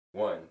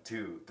1,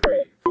 2,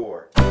 3,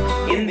 4.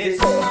 In this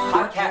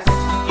podcast,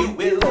 you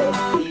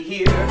will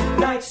hear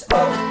Knights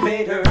of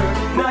Vader.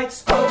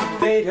 Knights of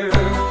Vader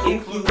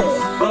includes,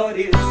 but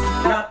is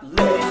not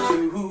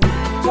limited to,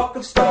 talk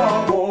of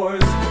Star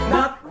Wars,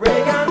 not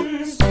ray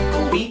guns.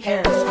 We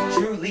can't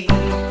truly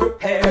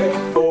prepare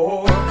you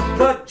for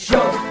the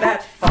jump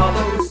that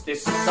follows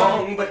this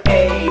song, but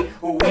hey,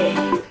 we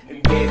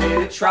gave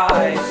it a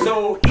try.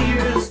 So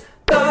here's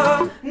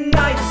the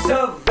Knights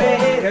of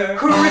Vader.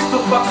 Crystal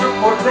Fox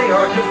reports they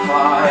are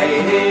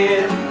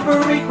divided.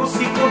 Prequel,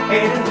 sequel,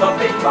 hate and love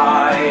they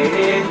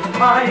fight.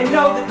 I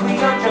know that we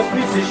are just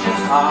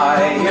musicians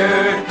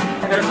tired,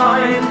 and their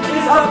time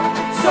is up.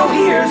 So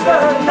here's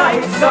the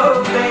Knights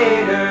of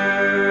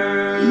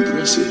Vader.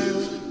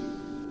 Impressive.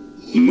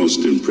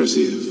 Most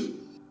impressive.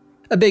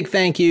 A big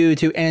thank you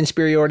to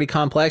Anspiriority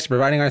Complex for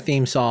providing our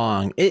theme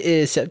song. It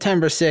is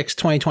September 6,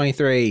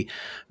 2023.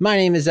 My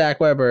name is Zach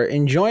Weber,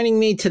 and joining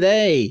me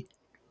today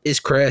is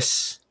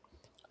Chris.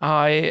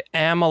 I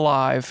am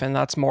alive, and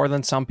that's more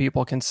than some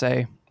people can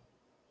say.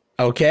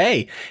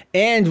 Okay.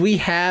 And we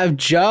have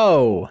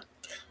Joe.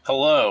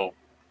 Hello.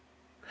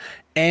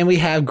 And we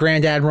have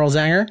Grand Admiral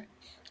Zanger.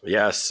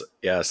 Yes.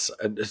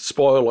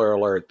 Spoiler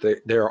alert,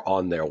 they're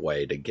on their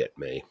way to get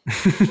me.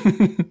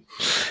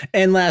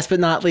 And last but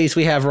not least,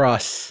 we have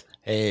Russ.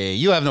 Hey,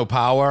 you have no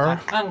power.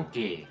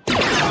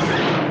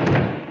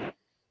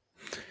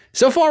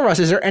 So far, Russ,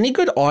 is there any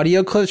good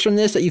audio clips from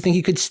this that you think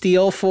you could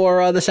steal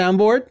for the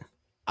soundboard?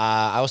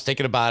 I was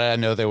thinking about it. I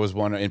know there was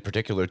one in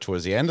particular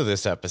towards the end of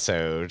this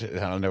episode.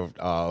 I don't know,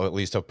 at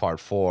least of part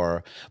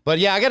 4. But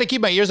yeah, I got to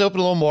keep my ears open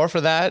a little more for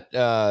that.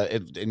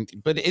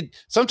 But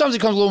sometimes it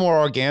comes a little more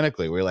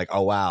organically. Where you're like,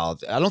 oh, wow.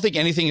 I don't think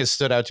anything has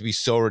stood out to be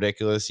so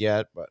ridiculous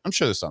yet, but I'm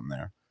sure there's something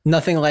there.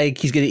 Nothing like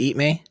he's going to eat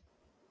me?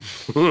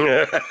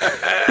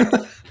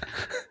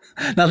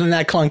 Nothing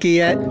that clunky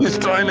yet? He's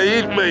trying to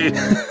eat me.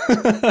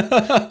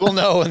 We'll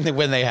know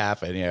when they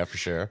happen. Yeah, for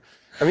sure.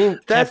 I mean,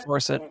 Can't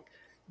force it.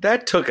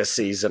 that took a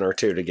season or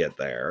two to get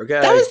there.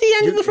 Okay, That was the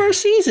end of the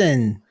first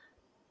season.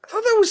 I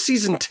thought that was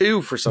season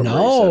 2 for some reason.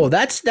 No,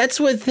 that's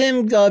with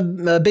him,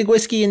 Big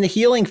Whiskey and the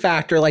Healing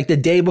Factor, like the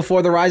day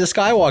before The Rise of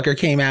Skywalker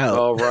came out.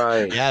 Oh,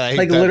 right. Yeah,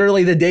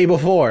 Literally the day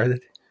before.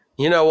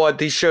 You know what?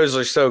 These shows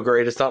are so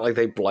great. It's not like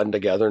they blend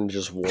together in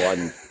just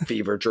one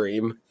fever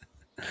dream.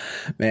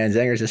 Man,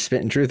 Zanger's just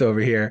spitting truth over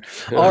here.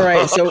 All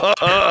right,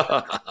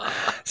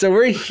 so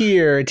we're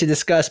here to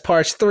discuss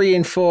parts 3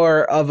 and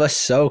 4 of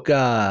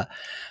Ahsoka.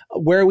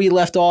 Where we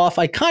left off,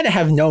 I kind of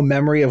have no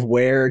memory of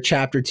where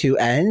chapter 2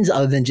 ends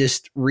other than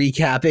just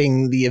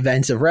recapping the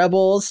events of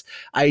Rebels.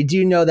 I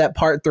do know that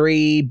part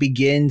 3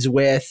 begins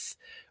with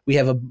we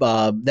have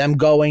them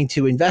going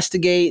to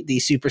investigate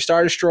the Super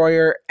Star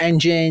Destroyer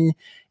engine,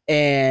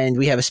 and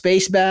we have a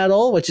space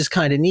battle, which is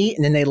kind of neat,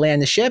 and then they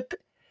land the ship.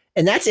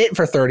 And that's it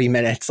for 30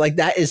 minutes. Like,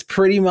 that is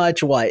pretty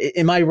much what.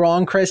 Am I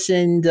wrong, Chris,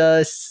 in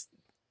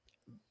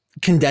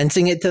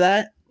condensing it to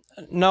that?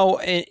 No,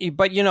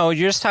 but you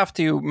just have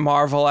to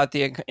marvel at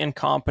the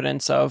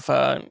incompetence of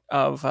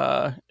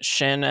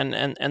Shin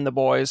and the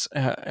boys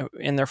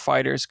in their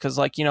fighters, because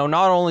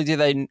not only do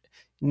they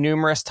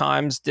numerous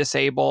times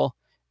disable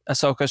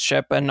Ahsoka's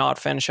ship and not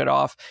finish it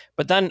off,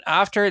 but then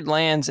after it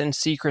lands in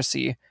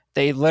secrecy,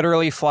 they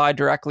literally fly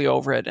directly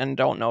over it and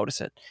don't notice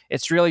it.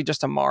 It's really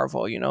just a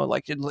marvel,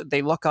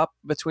 they look up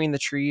between the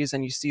trees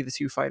and you see the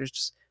two fighters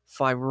just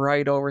fly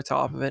right over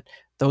top of it.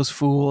 Those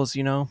fools,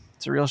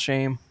 it's a real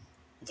shame.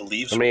 The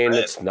leaves I mean, were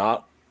red. it's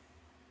not...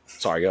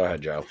 Sorry, go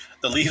ahead, Joe.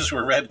 The leaves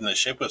were red and the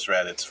ship was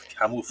red. It's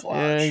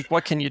camouflage.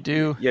 What can you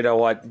do? You know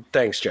what?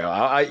 Thanks,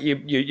 Joe.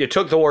 You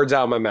took the words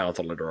out of my mouth,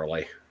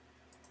 literally.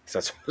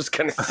 That's what I was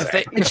going to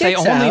say. If they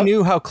only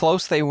knew how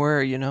close they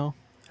were,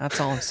 That's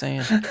all I'm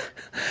saying.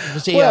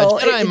 It's a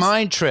Jedi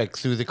mind trick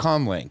through the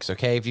comm links,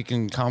 okay? If you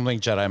can comm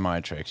link Jedi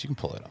mind tricks, you can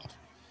pull it off.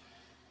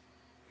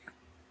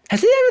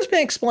 Has it ever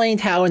been explained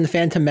how in the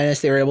Phantom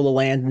Menace they were able to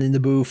land in the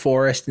Naboo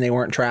forest and they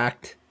weren't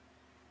tracked?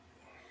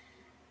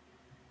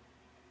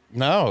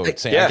 No, I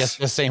guess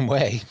the same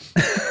way.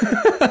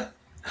 I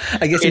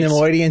guess the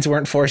Nemoidians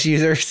weren't Force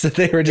users, so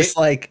they were just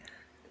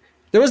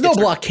there was no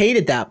blockade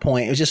at that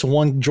point. It was just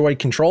one droid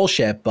control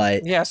ship,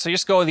 but... Yeah, so you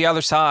just go to the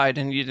other side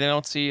and they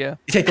don't see you.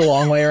 You take the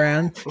long way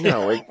around?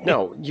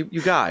 No,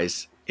 you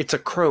guys, it's a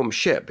chrome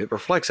ship. It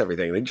reflects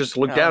everything. They just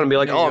look down and be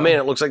like, oh, man,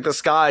 it looks like the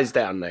sky's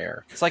down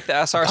there. It's like the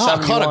SR-71.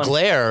 Oh, caught a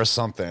glare or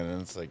something.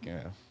 And it's like,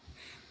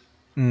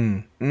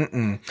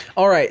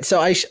 All right,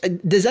 so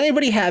does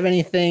anybody have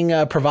anything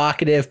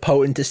provocative,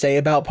 potent to say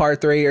about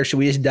part 3, or should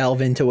we just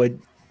delve into what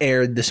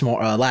aired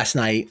last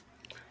night?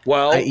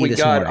 Well, we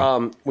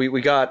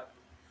got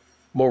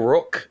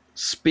Maruk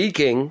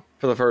speaking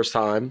for the first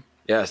time.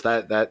 Yes,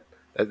 that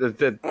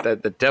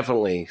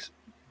definitely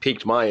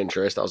piqued my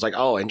interest. I was like,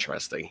 oh,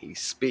 interesting. He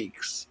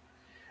speaks.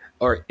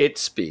 Or it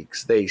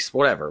speaks.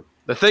 Whatever.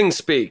 The thing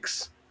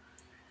speaks.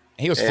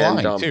 He was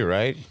flying too,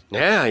 right?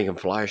 Yeah, he can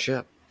fly a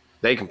ship.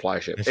 They can fly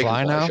a ship. They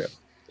fly now?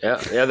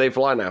 Yeah, they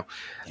fly now.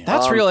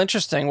 That's real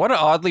interesting. What an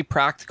oddly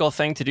practical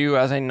thing to do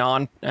as a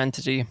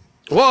non-entity.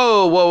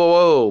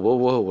 Whoa.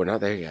 We're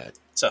not there yet.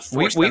 It's a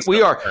force.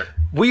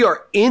 We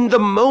are in the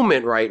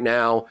moment right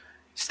now.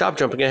 Stop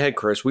jumping ahead,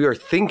 Chris. We are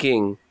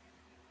thinking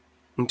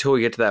until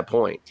we get to that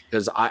point,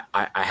 because I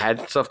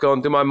had stuff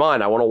going through my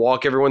mind. I want to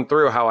walk everyone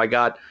through how I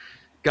got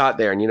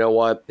there, and you know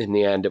what? In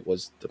the end, it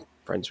was the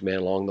friends who made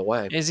along the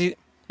way. Is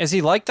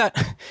he like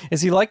that?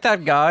 Is he like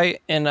that guy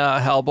in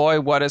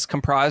Hellboy? What is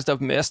comprised of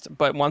mist,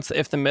 but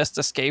if the mist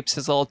escapes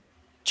his little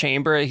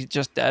chamber, he's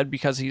just dead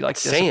because he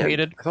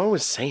dissipated. Sand. I thought it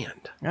was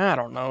sand. I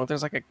don't know.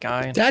 There's like a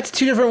guy. That's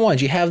two different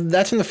ones.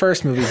 That's from the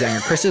first movie,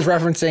 Zanger. Chris is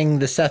referencing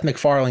the Seth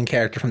MacFarlane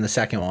character from the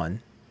second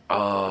one.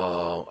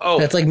 Oh,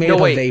 that's like made of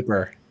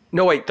vapor.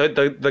 No, wait.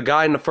 The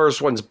guy in the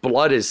first one's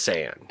blood is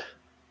sand,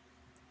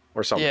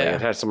 or something. Yeah.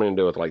 It has something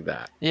to do with like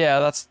that.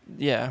 Yeah,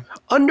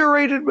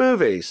 Underrated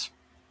movies,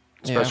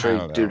 especially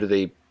due know. to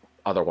the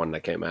other one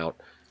that came out.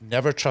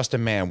 Never trust a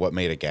man what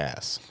made a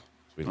gas.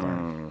 We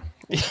learned.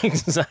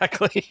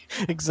 Exactly.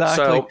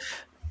 So,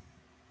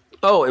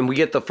 and we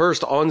get the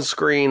first on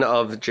screen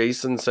of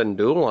Jason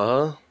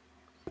Sandula.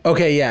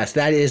 Okay, yes,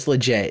 that is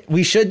legit.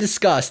 We should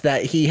discuss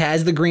that he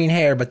has the green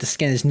hair, but the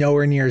skin is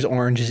nowhere near as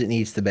orange as it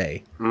needs to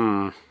be.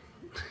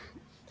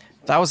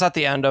 That was at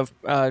the end of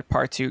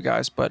part 2,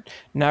 guys. But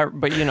now,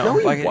 you know,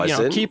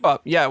 wasn't. keep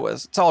up. Yeah, it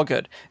was. It's all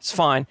good. It's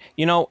fine.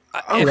 You know,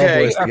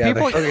 Okay. are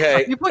people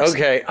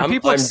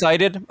I'm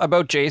excited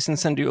about Jason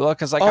Sandula?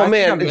 Because like, Oh, I think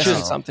man, I'm it's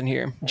missing something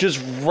here. just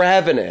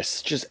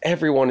ravenous. Just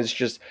everyone is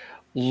just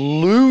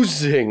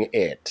losing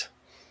it.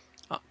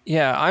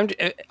 Yeah,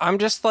 I'm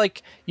just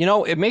like, you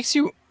know, it makes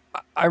you.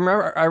 I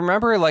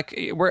remember like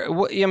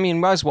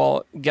might as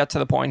well get to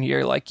the point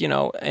here. Like, you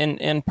know,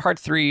 in part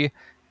 3,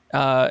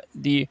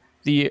 the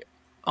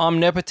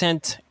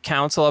omnipotent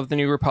council of the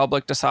New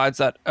Republic decides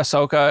that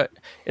Ahsoka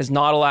is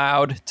not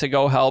allowed to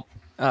go help.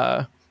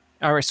 Hera's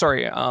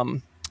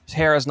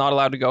not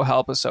allowed to go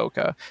help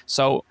Ahsoka.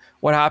 So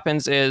what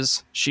happens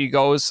is she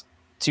goes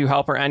to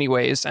help her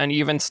anyways, and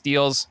even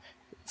steals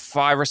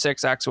 5 or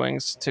 6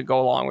 X-wings to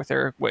go along with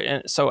her.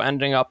 So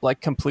ending up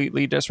like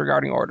completely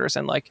disregarding orders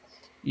and like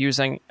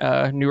using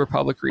New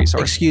Republic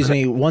resources. Excuse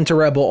me, once a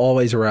rebel,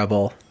 always a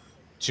rebel.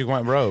 She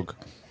went rogue.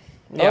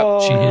 Yep.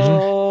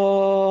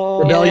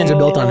 Rebellions are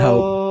built on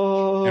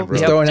hope. And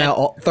He's rogue. throwing out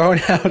all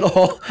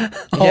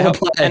the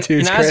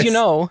platitudes, and as Chris.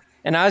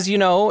 you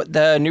know,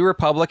 the New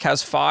Republic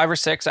has 5 or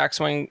 6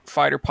 X-wing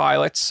fighter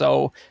pilots.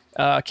 So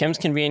Kim's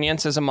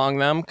Convenience is among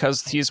them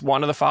because he's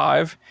one of the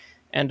 5.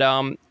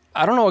 And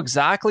I don't know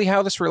exactly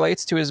how this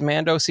relates to his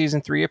Mando season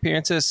 3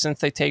 appearances since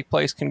they take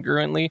place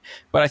congruently,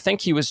 but I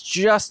think he was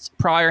just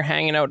prior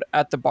hanging out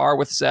at the bar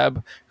with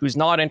Zeb, who's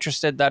not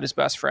interested that his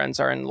best friends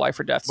are in life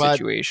or death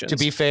situations. To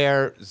be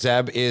fair,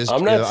 Zeb is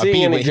I'm not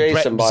seeing any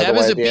Jason, by the Zeb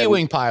way, is a at the end.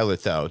 B-wing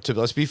pilot, though.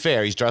 Let's be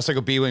fair. He's dressed like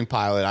a B-wing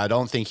pilot. I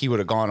don't think he would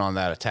have gone on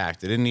that attack.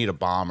 They didn't need a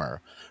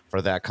bomber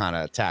for that kind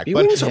of attack.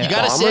 B-wings But are you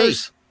gotta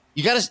bombers?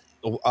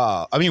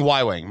 say,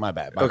 Y-wing. My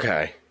bad.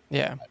 Okay.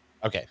 Yeah.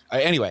 Okay.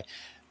 Anyway,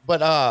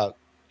 but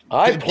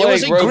I there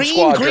was played a Rogue green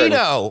Squadron.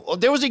 Greedo.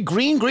 There was a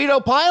green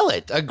Greedo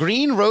pilot, a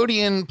green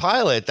Rhodian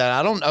pilot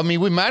we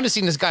might have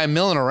seen this guy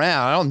milling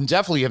around.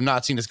 Definitely have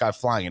not seen this guy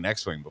flying an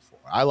X-wing before.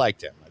 I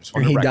liked him. I just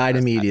wanted And he to died recognize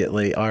that.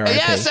 immediately. All right.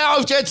 Yes, I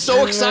was just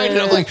so excited.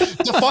 I'm like,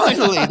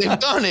 finally, they've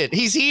done it.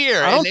 He's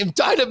here. And they've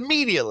died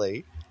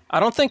immediately. I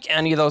don't think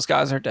any of those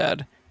guys are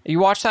dead. You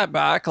watch that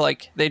back,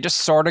 like they just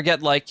sort of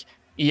get like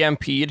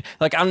EMP'd.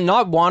 Like I'm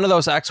not one of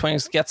those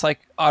X-wings gets like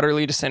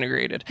utterly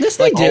disintegrated. Yes,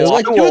 they do.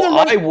 Like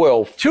I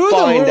will two of them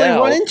find literally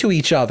out. run into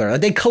each other.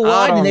 Like, they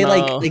collide and they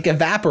know. like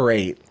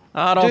evaporate.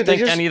 I don't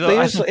think any of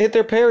those. They just hit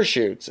their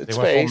parachutes. It's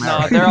went space. full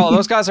No, they're all.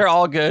 Those guys are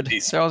all good.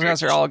 Those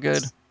guys are all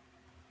good.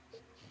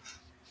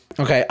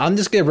 Okay, I'm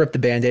just gonna rip the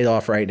Band-Aid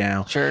off right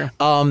now. Sure.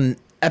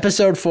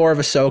 Episode 4 of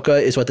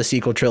Ahsoka is what the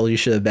sequel trilogy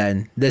should have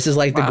been. This is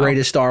like the Wow.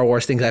 greatest Star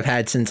Wars things I've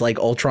had since like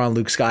Ultron,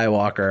 Luke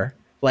Skywalker.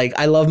 Like,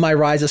 I love my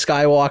Rise of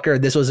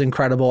Skywalker. This was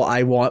incredible.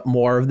 I want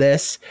more of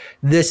this.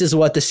 This is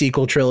what the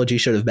sequel trilogy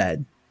should have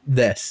been.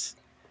 This.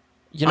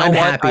 You know I'm what?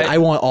 happy. I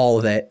want all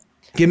of it.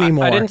 Give me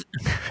more.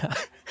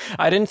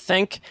 I didn't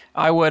think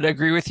I would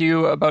agree with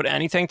you about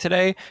anything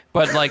today,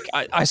 but like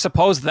I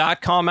suppose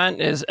that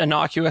comment is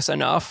innocuous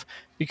enough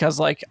because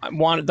like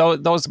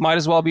those might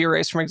as well be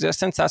erased from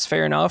existence. That's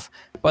fair enough.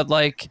 But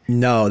like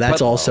No,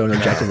 that's also an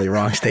objectively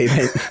wrong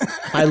statement.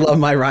 I love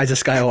my Rise of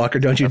Skywalker.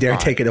 Don't you dare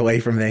take it away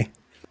from me.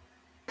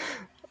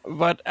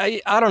 But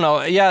I don't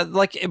know. Yeah,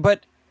 like,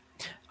 but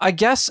I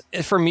guess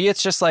for me,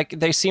 it's just like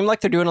they seem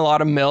like they're doing a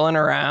lot of milling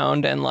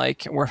around, and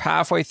like we're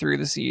halfway through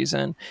the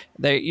season.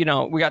 We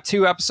got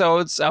 2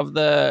 episodes of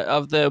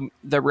the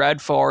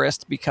Red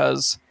Forest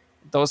because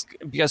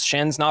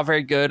Shin's not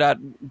very good at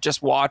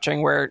just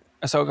watching where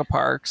Ahsoka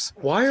parks.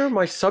 Why are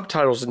my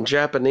subtitles in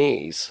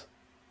Japanese?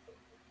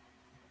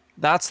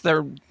 That's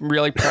the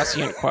really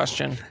prescient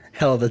question.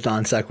 Hell of a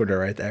non sequitur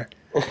right there.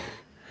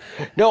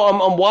 No,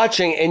 I'm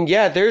watching, and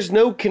yeah, there's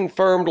no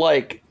confirmed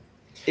like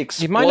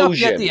explosion. You might not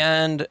be at the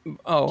end.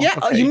 Oh, Yeah,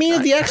 okay. you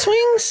mean the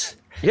X-Wings?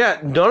 Yeah,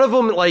 none of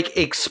them like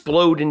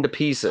explode into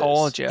pieces.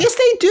 Told you. Yes,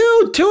 they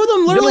do. 2 of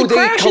them literally No, they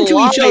crash into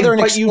each collide, other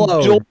and but you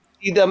explode. don't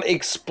see them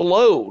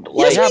explode.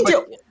 Yes, Like, they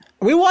do.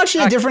 Are we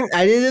watching a different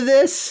edit of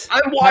this?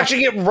 I'm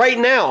watching it right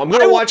now. I'm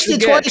going to watch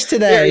it twice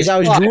today as I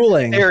was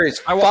drooling. There is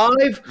 5.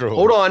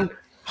 Hold on.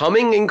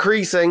 Humming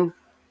increasing.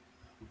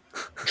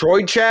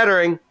 Droid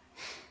chattering.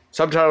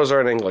 Subtitles are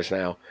in English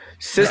now.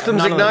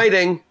 Systems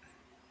igniting.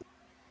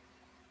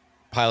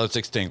 Pilots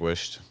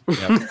extinguished.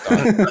 Yep.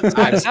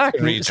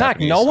 Zach,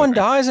 no one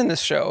dies in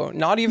this show.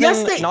 Not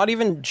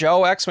even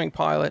Joe X-Wing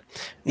pilot.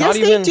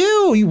 They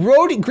do.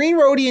 Green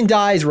Rodian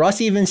dies.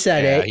 Russ even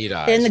said it. He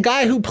dies. And the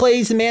guy who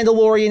plays the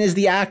Mandalorian is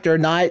the actor,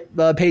 not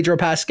Pedro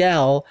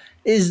Pascal,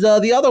 is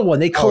the other one.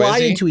 They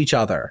collide into each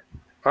other.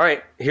 All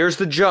right, here's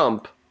the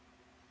jump.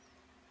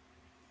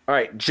 All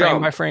right, jump.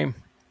 Frame by frame.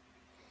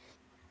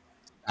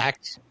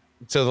 Act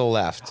to the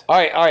left. All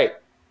right.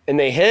 And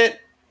they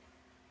hit.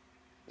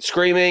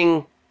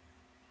 Screaming.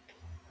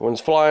 One's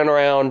flying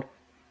around.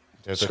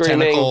 There's a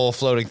tentacle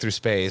floating through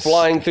space.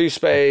 Flying through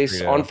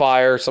space, on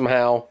fire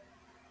somehow.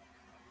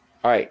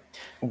 All right.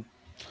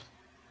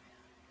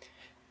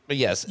 But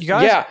yes.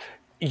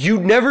 You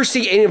never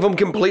see any of them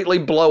completely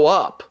blow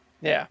up.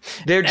 Yeah.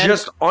 They're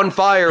just on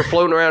fire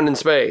floating around in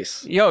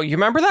space. Yo, you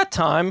remember that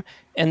time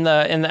in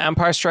the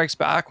Empire Strikes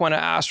Back when an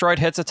asteroid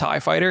hits a TIE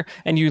fighter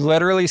and you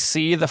literally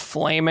see the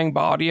flaming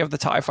body of the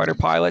TIE fighter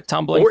pilot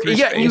tumbling through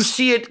space? You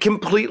see it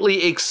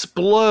completely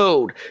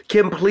explode.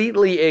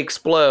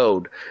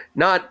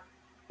 Not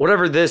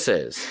whatever this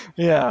is.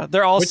 Yeah,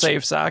 they're all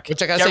safe, Zach.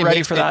 Which I gotta Get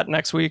ready for that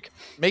next week.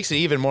 Makes it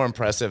even more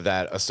impressive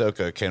that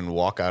Ahsoka can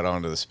walk out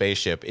onto the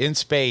spaceship in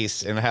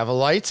space and have a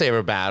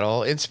lightsaber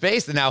battle in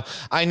space. Now,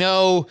 I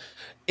know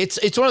it's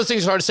one of those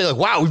things that's hard to say, like,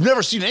 wow, we've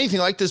never seen anything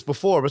like this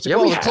before. But it's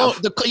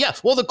like,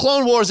 the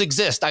Clone Wars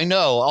exist. I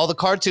know. All the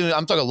cartoon,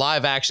 I'm talking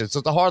live action. So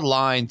it's a hard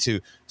line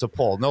to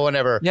pull. No one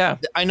ever. Yeah.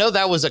 I know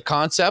that was a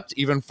concept,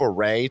 even for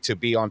Rey, to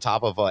be on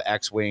top of an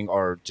X-Wing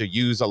or to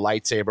use a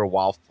lightsaber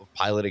while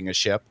piloting a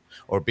ship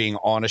or being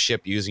on a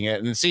ship using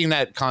it. And seeing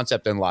that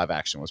concept in live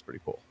action was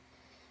pretty cool.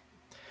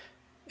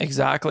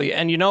 Exactly.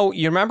 And you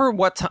remember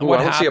what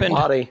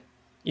happened?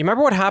 You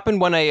remember what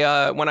happened when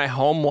a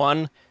Home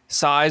 1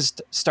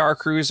 sized Star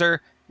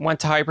Cruiser went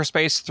to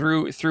hyperspace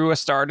through a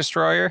Star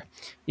Destroyer?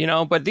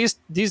 But these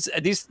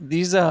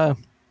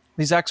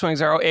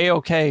X-Wings are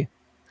A-okay.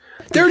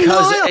 They're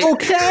not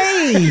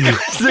okay.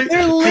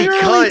 They're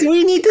literally. Do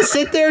we need to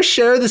sit there,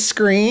 share the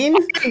screen?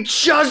 I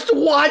just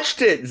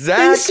watched it, Zach.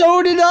 And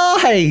so did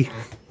I.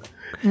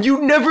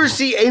 You never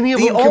see any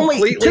of them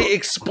completely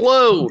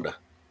explode.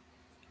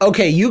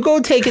 Okay, you go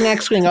take an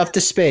X-Wing up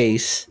to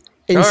space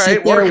and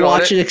sit there and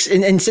watch it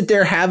and sit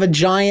there, have a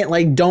giant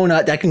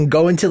donut that can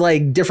go into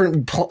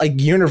different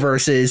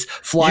universes,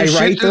 fly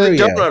right through the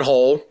donut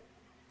hole.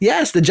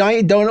 Yes, the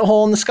giant donut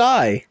hole in the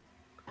sky.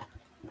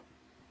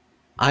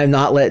 I'm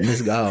not letting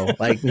this go.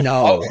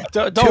 No.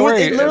 Don't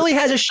worry. It literally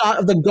has a shot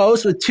of the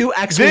ghost with 2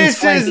 X-Wings.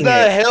 This is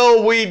the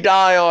hill we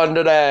die on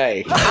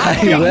today. I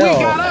will.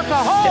 We got us a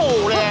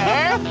hole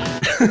there.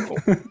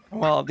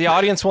 Well, the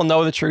audience will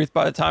know the truth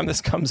by the time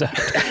this comes out.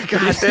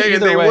 God dang it,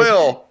 they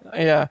will.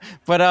 Yeah,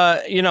 but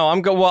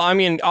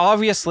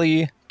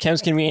obviously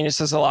Kim's Convenience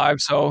is alive,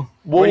 so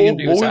what are you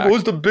gonna do, Zach? What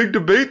was the big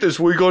debate this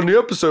week on the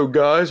episode,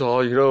 guys?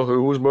 Oh,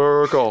 who was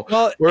America?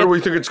 Well, where do we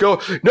think it's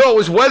going? No, it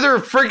was whether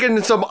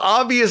freaking some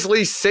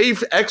obviously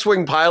safe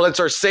X-Wing pilots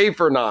are safe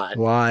or not.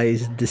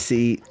 Lies,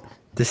 deceit,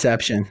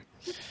 deception.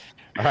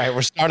 All right,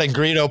 we're starting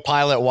Greedo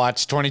Pilot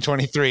Watch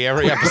 2023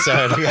 every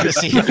episode. We got to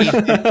see if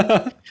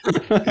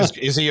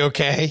is he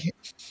okay?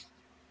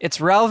 It's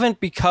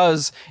relevant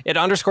because it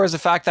underscores the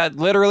fact that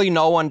literally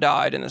no one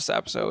died in this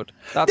episode.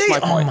 That's my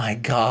point. Oh my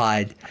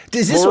God.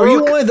 Are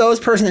you one of those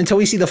person until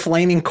we see the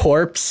flaming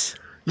corpse?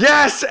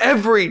 Yes,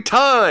 every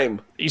time.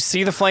 You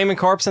see the flaming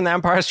corpse in The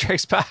Empire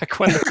Strikes Back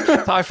when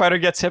the TIE fighter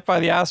gets hit by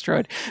the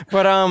asteroid.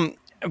 But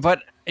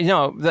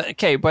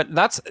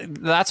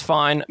that's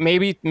fine.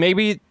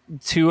 Maybe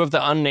 2 of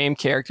the unnamed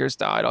characters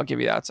died. I'll give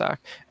you that, Zach.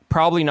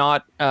 Probably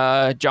not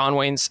John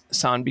Wayne's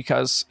son,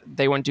 because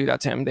they wouldn't do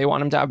that to him. They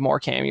want him to have more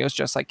cameos,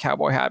 just like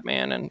Cowboy Hat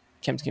Man and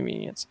Kim's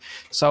Convenience.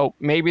 So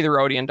maybe the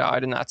Rodian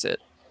died, and that's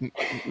it,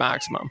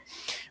 maximum.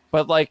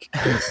 But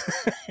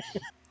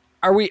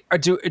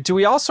do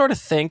we all sort of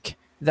think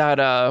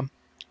that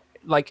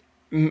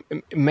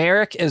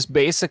Merrick is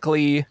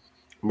basically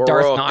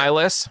Darth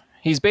Nihilus?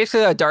 He's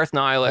basically a Darth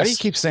Nihilus. Why do you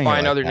keep saying by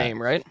another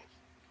name, right?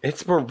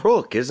 It's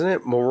Maruk, isn't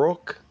it?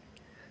 Maruk?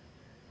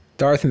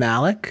 Darth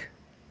Malik?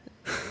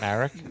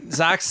 Marek?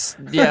 Zach's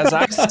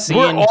scene.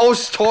 We're all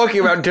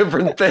talking about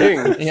different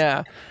things.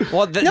 Yeah.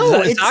 Well,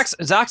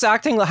 Zach's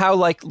acting how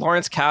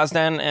Lawrence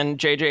Kasdan and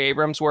J.J.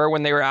 Abrams were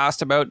when they were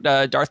asked about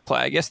Darth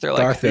Plagueis. They're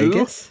like, Darth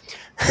Vegas?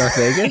 Darth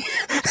Vegas?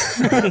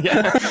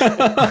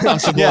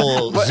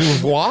 Constable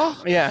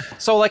Zouvois? Yeah.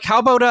 So how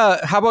about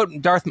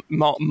Darth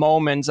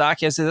Momin,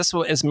 Zach?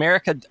 Is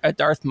Merrick a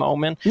Darth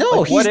Momin?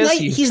 No,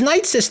 he's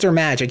Night Sister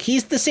magic.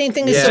 He's the same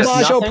thing as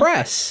Savage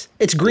Opress.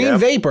 It's green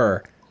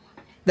vapor.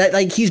 That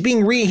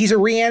he's a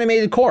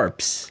reanimated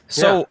corpse.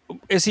 So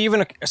is he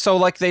even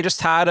they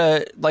just had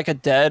a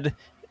dead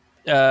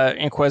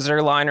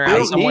Inquisitor line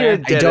around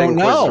somewhere? I don't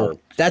know.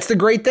 That's the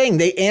great thing.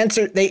 They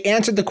answered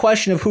the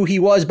question of who he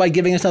was by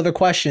giving us another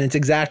question. It's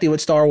exactly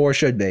what Star Wars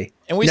should be.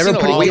 And we've seen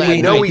all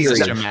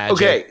that magic.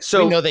 Okay,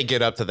 so we know they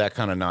get up to that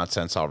kind of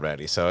nonsense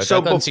already. So that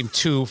doesn't seem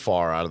too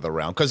far out of the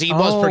realm because he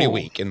was pretty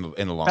weak in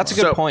the long run. That's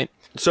a good point.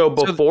 So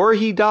before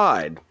he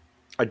died,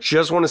 I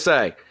just want to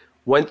say,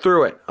 went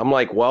through it. I'm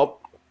like,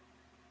 well,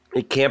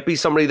 it can't be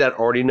somebody that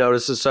already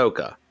noticed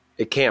Ahsoka.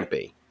 It can't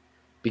be.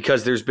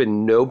 Because there's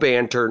been no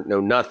banter, no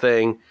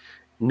nothing,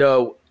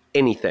 no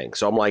anything.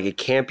 So I'm like, it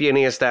can't be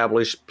any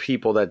established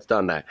people that's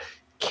done that.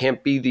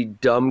 Can't be the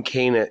dumb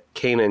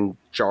Kanan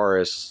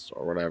Jarrus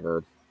or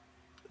whatever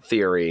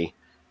theory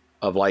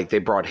of like they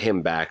brought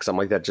him back. So I'm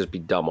like, that'd just be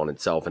dumb on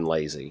itself and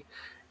lazy.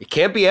 It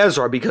can't be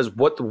Ezra because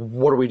what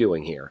are we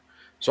doing here?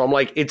 So I'm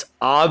like, it's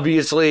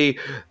obviously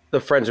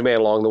the friends who made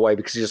along the way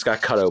because he just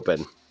got cut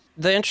open.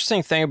 The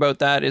interesting thing about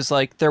that is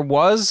like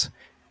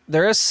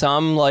there is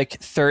some like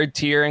third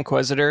tier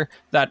Inquisitor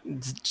that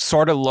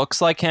sort of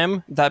looks like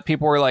him that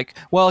people were like,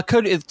 well, it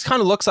kind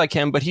of looks like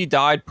him, but he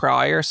died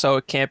prior, so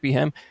it can't be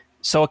him.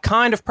 So it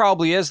kind of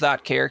probably is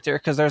that character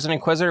because there's an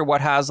Inquisitor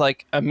what has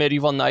like a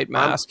medieval knight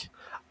mask.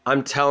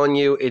 I'm telling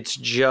you, it's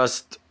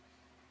just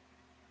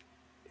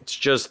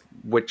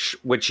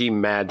witchy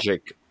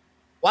magic.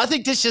 Well, I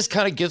think this just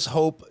kind of gives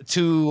hope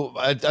to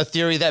a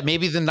theory that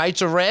maybe the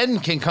Knights of Ren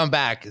can come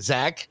back.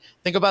 Zach,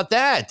 think about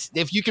that.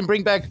 If you can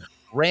bring back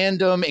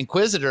random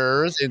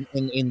Inquisitors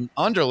and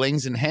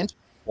underlings and henchmen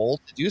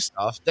to do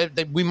stuff,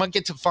 that we might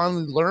get to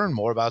finally learn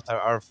more about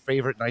our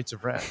favorite Knights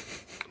of Ren.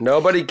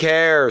 Nobody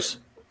cares.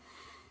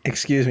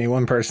 Excuse me,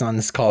 one person on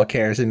this call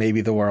cares, and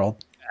maybe the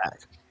world. I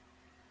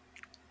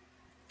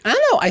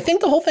don't know. I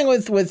think the whole thing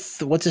with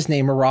what's his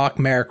name,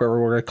 Merrick,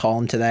 whatever we're going to call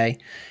him today,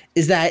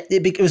 is that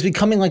it was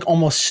becoming like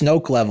almost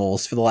Snoke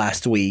levels for the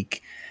last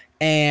week,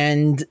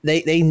 and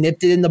they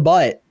nipped it in the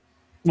butt,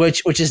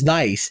 which is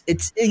nice.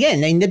 It's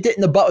again, they nipped it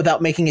in the butt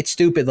without making it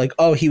stupid. Like,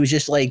 oh, he was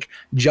just like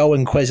Joe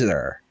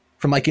Inquisitor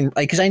from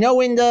because I know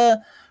in the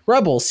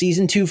Rebels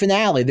season 2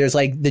 finale, there's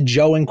like the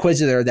Joe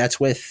Inquisitor that's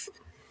with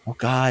what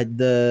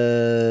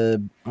the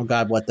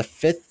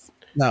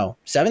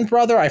 7th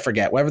brother? I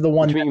forget. Whatever the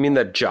one. You mean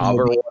the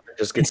jobber one that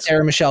just gets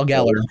Sarah Michelle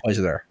Gellar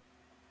Inquisitor.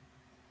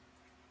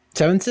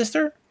 7th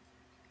sister?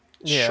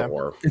 Yeah.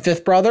 Sure. And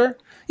 5th brother?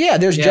 Yeah,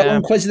 there's Joe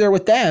Inquisitor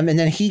with them, and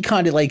then he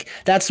kind of like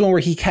that's the one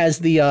where he has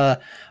the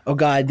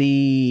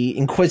the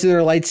Inquisitor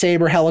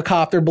lightsaber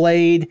helicopter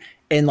blade,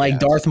 and like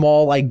Darth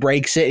Maul like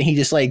breaks it, and he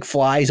just like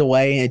flies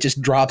away, and it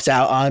just drops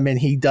out on him, and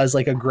he does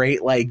like a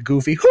great like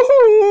goofy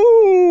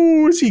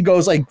hoo-hoo as he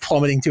goes like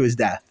plummeting to his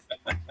death.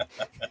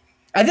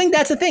 I think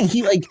that's the thing.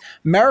 He like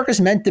Merrick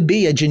is meant to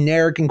be a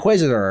generic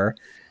Inquisitor,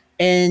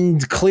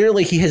 and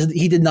clearly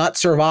he did not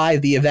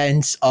survive the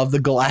events of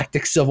the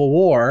Galactic Civil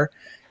War.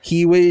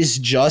 He was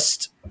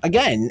just,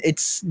 again,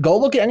 it's go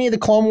look at any of the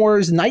Clone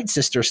Wars Night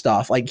Sister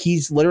stuff. Like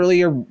he's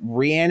literally a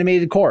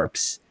reanimated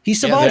corpse. He's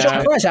Savage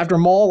Opress after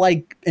Maul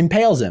like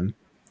impales him,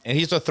 and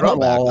he's a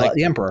throwback. Like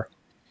the Emperor.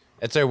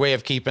 It's their way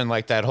of keeping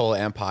like that whole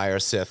Empire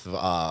Sith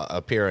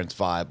appearance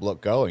vibe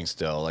look going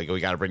still. Like we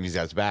got to bring these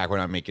guys back. We're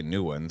not making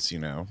new ones, you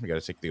know. We got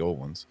to take the old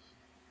ones.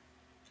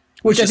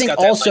 Which I think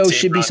also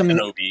should be something.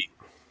 Kenobi.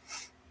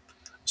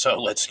 So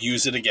let's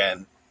use it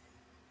again.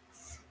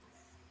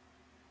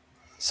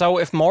 So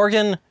if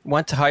Morgan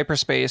went to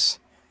hyperspace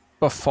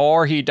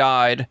before he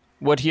died,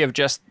 would he have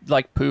just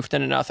like poofed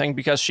into nothing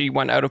because she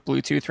went out of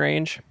Bluetooth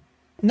range?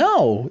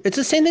 No, it's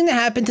the same thing that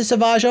happened to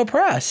Savage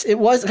Opress. It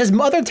was because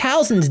Mother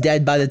Talzin's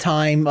dead by the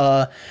time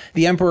the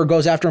Emperor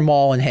goes after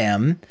Maul and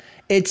him.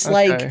 It's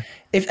like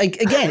if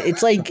again,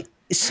 it's like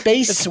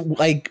space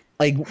like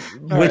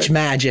witch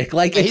magic.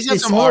 Like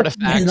it's some more,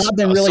 artifacts. It's not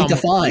been really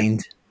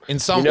defined. In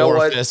some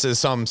orifice is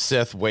some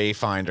Sith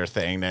wayfinder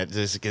thing that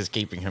is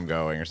keeping him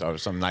going, or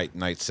some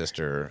Night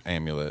Sister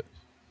amulet.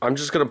 I'm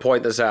just going to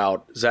point this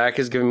out. Zach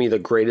has given me the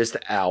greatest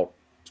out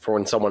for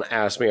when someone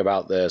asks me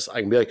about this. I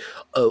can be like,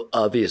 oh,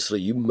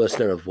 obviously, you must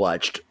not have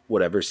watched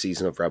whatever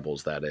season of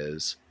Rebels that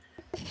is.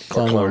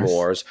 Clone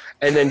Wars.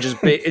 And then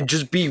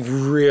just be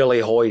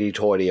really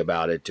hoity-toity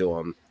about it to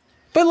him.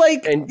 But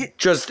like... And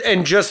just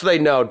so they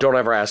know, don't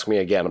ever ask me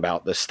again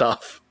about this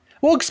stuff.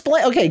 Well,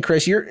 explain. Okay,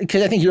 Chris,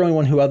 because I think you're the only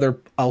one who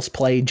else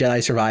played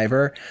Jedi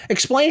Survivor.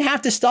 Explain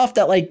half the stuff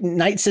that like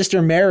Night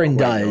Sister Marin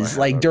does,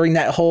 like during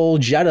that whole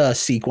Jedha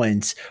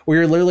sequence, where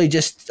you're literally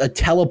just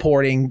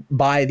teleporting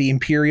by the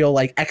Imperial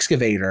like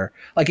excavator.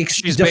 Like,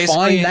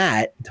 define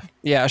that.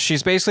 Yeah,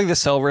 she's basically the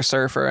Silver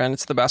Surfer, and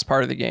it's the best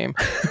part of the game.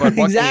 But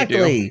what exactly.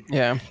 Can you do?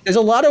 Yeah, there's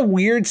a lot of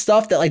weird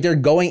stuff that like they're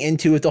going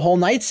into with the whole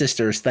Night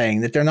Sisters thing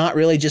that they're not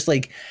really just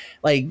like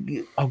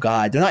oh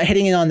god, they're not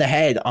hitting it on the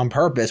head on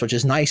purpose, which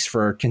is nice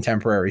for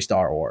contemporary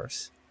Star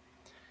Wars.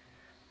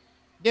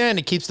 Yeah, and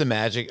it keeps the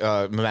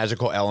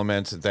magical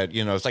elements that,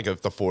 you know, it's like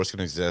if the Force can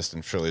exist,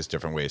 and surely there's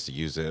different ways to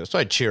use it. So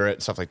I cheer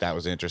it. Stuff like that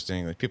was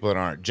interesting. Like people that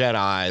aren't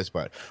Jedis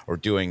but are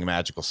doing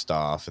magical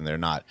stuff, and they're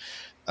not.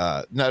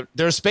 No,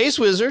 they're space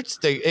wizards.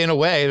 In a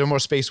way, they're more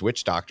space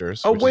witch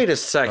doctors. Oh, wait a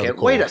second.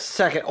 Cool. Wait a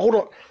second.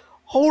 Hold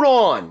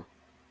on.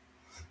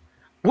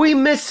 We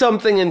missed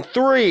something in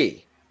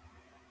 3.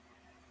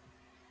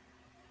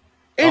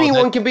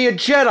 Anyone can be a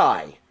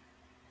Jedi.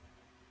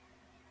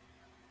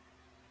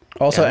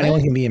 Also,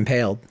 anyone can be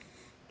impaled.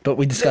 But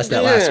we discussed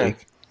that last week.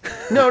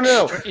 No.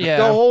 Yeah.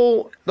 The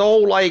whole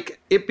like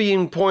it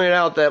being pointed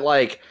out that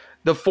like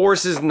the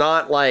Force is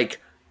not like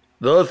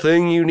the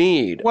thing you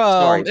need.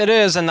 Well, Sorry. it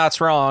is, and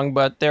that's wrong.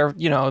 But they're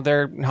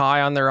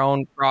high on their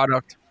own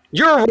product.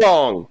 You're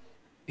wrong.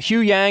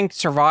 Hugh Yang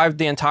survived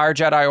the entire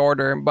Jedi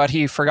Order, but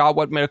he forgot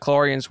what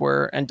midichlorians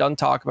were and doesn't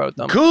talk about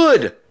them.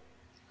 Good.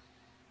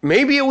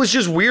 Maybe it was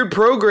just weird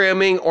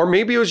programming, or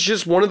maybe it was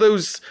just one of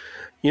those,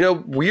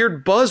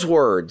 weird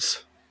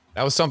buzzwords.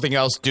 That was something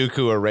else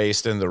Dooku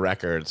erased in the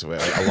records,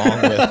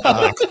 along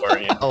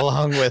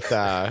with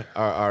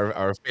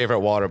our favorite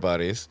water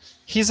buddies.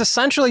 He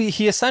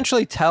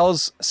essentially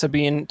tells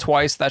Sabine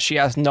twice that she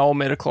has no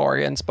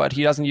midichlorians, but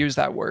he doesn't use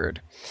that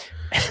word.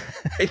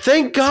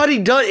 Thank God he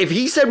done. If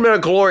he said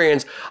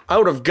midichlorians, I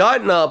would have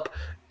gotten up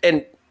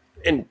and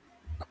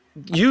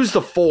used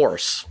the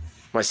Force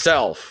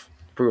myself.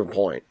 Prove a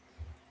point.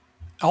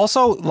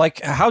 Also,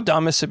 like, how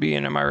dumb is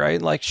Sabine? Am I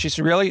right? Like, she's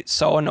really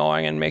so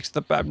annoying and makes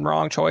the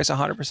wrong choice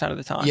 100% of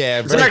the time.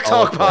 Yeah, Zach,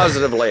 talk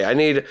positively. I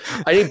need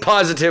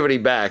positivity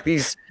back.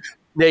 These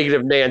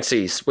negative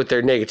Nancys with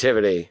their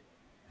negativity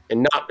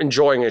and not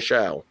enjoying a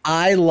show.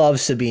 I love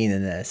Sabine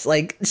in this.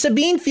 Like,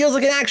 Sabine feels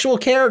like an actual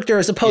character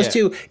as opposed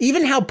to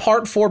even how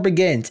part 4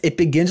 begins. It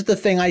begins with the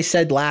thing I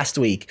said last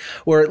week,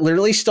 where it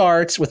literally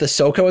starts with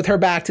Ahsoka with her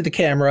back to the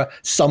camera.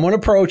 Someone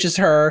approaches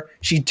her.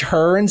 She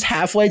turns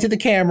halfway to the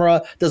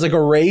camera, does like a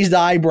raised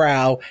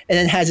eyebrow, and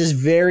then has this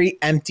very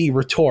empty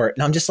retort.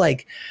 And I'm just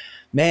like,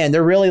 man,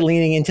 they're really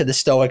leaning into the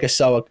stoic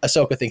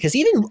Ahsoka thing. Because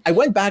even I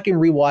went back and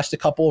rewatched a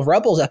couple of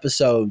Rebels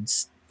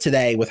episodes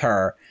today with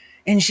her.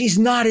 And she's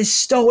not as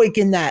stoic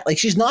in that. Like,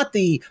 she's not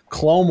the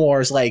Clone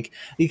Wars, like,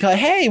 because,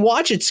 hey,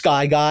 watch it,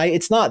 Sky Guy.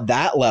 It's not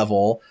that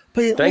level.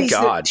 But at Thank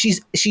least God.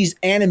 she's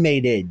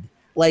animated.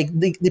 Like,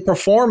 the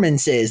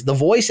performances, the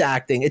voice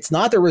acting. It's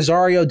not the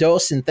Rosario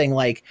Dawson thing.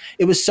 Like,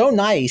 it was so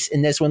nice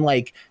in this when,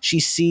 like, she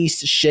sees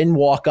Shin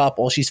walk up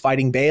while she's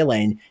fighting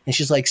Baylan. And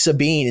she's like,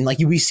 Sabine. And, like,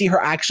 we see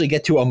her actually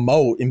get to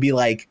emote and be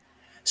like,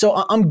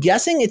 so I'm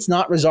guessing it's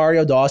not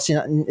Rosario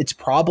Dawson. It's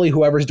probably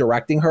whoever's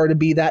directing her to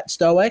be that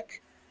stoic.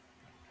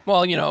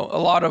 Well,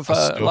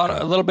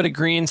 a little bit of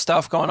green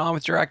stuff going on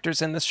with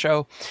directors in this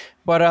show,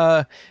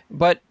 but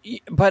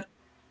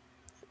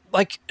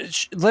like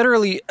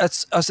literally,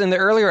 us in the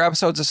earlier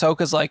episodes,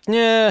 Ahsoka's like,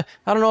 I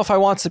don't know if I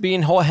want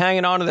Sabine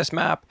hanging on to this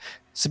map.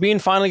 Sabine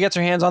finally gets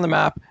her hands on the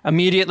map,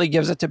 immediately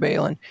gives it to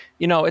Baylan.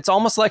 It's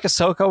almost like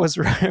Ahsoka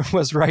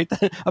was right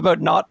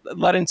about not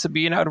letting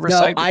Sabine out of her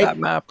sight with that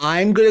map.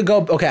 I'm gonna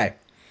go. Okay.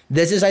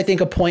 This is, I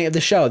think, a point of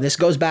the show. This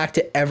goes back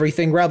to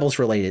everything Rebels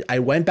related. I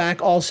went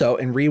back also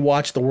and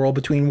rewatched the World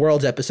Between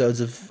Worlds episodes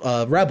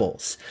of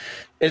Rebels.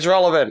 It's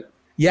relevant.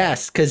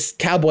 Yes, because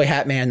cowboy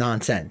hat man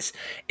nonsense.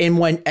 And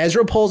when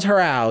Ezra pulls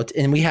her out,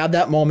 and we have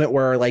that moment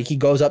where like he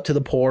goes up to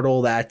the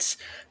portal, that's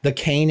the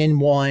Kanan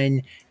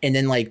one, and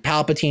then like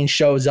Palpatine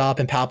shows up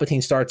and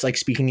Palpatine starts like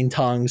speaking in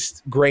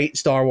tongues. Great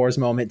Star Wars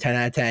moment, 10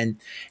 out of 10.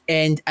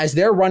 And as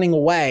they're running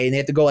away and they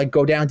have to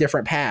go down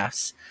different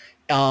paths,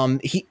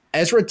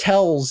 Ezra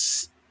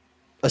tells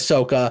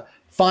Ahsoka,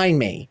 find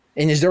me.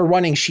 And as they're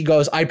running, she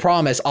goes, I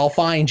promise, I'll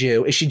find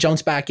you. As she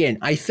jumps back in.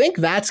 I think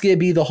that's going to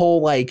be the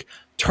whole like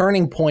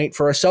turning point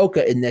for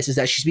Ahsoka in this, is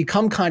that she's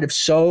become kind of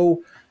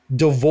so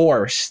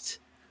divorced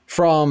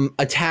from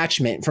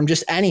attachment, from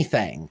just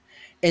anything.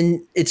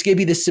 And it's going to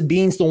be the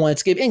Sabine's the one.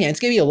 It's going to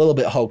be a little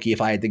bit hokey if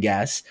I had to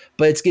guess,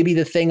 but it's going to be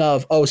the thing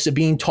of, oh,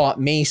 Sabine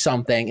taught me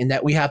something, and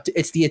that we have to,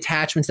 it's the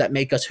attachments that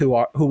make us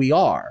who we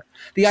are.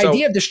 The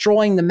idea of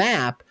destroying the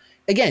map,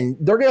 again,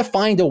 they're going to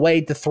find a way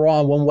to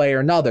Thrawn one way or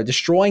another.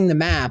 Destroying the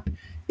map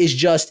is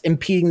just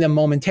impeding them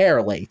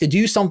momentarily. To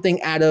do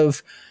something out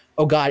of,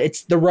 oh God,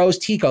 it's the Rose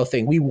Tico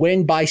thing. We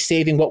win by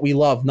saving what we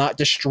love, not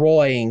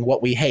destroying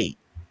what we hate.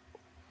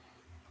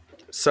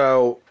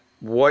 So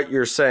what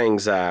you're saying,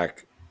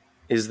 Zach,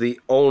 is the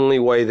only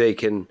way they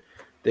can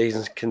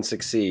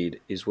succeed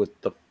is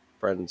with the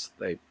friends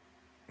they.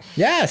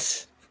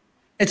 Yes.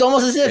 It's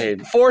almost as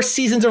if 4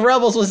 seasons of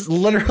Rebels was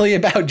literally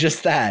about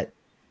just that.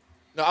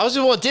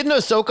 No, didn't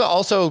Ahsoka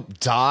also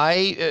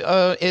die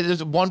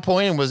at one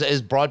point and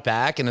is brought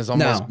back and is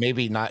almost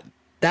maybe not.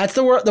 That's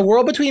the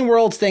world between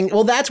worlds thing.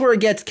 Well, that's where it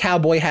gets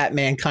cowboy hat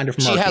man kind of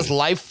murky. She has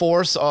life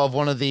force of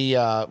one of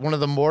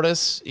the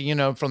Mortis,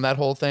 from that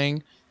whole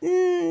thing.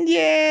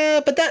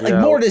 Yeah, but that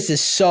Mortis is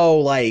so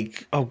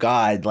like, oh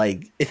God,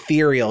 like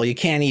ethereal. You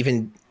can't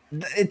even.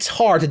 It's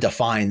hard to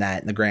define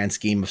that in the grand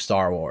scheme of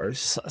Star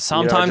Wars.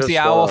 Sometimes the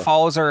owl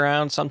follows her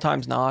around,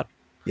 sometimes not.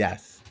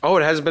 Yes. Oh,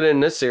 it hasn't been in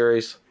this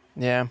series.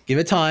 Yeah. Give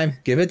it time.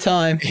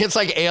 It's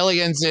like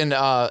aliens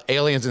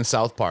in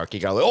South Park. You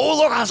got like, oh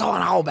look, I saw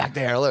an owl back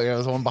there. Look,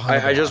 there's one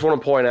behind. I just want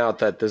to point out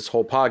that this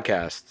whole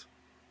podcast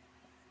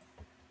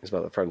It's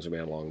about the friends we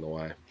made along the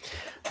way.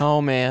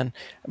 Oh man,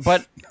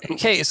 but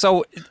okay.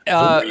 So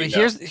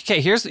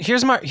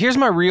here's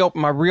my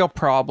real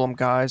problem,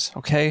 guys.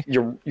 Okay,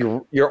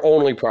 Your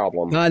only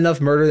problem. Not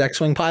enough murdered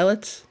X-wing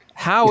pilots.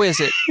 How is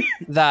it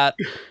that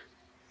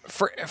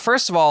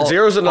first of all,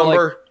 Zero's a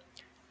number?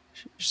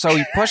 So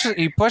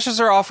he pushes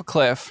her off a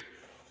cliff,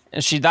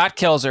 and that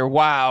kills her.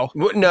 Wow.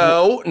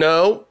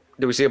 No.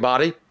 Do we see a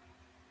body?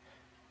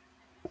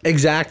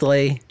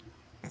 Exactly.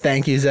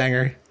 Thank you,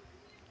 Zenger.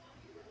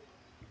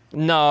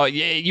 No,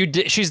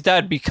 she's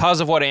dead because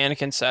of what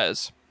Anakin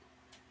says.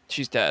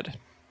 She's dead.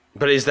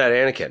 But is that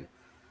Anakin?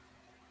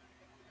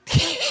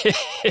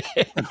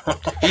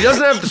 He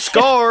doesn't have the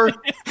scar.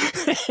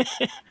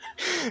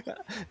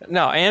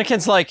 No,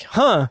 Anakin's like,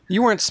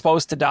 you weren't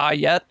supposed to die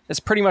yet. That's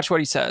pretty much what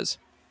he says.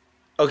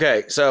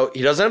 Okay, so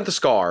he doesn't have the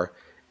scar,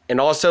 and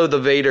also the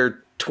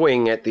Vader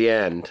twing at the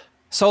end.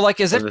 So like,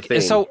 is this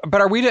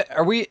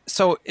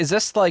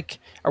like,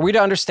 are we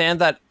to understand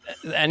that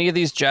any of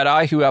these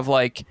Jedi who have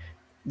like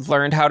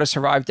learned how to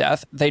survive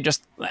death, they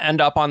just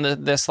end up on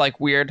this like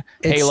weird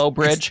Halo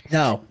bridge?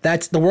 No,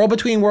 that's the World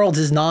Between Worlds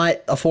is not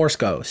a Force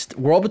ghost.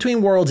 World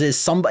Between Worlds is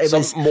some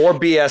more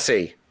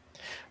BSE.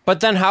 But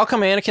then how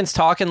come Anakin's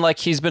talking like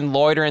he's been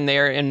loitering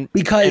there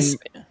because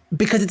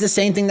it's the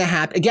same thing that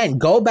happened. Again,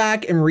 go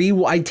back and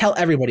I tell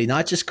everybody,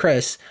 not just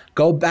Chris,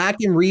 go back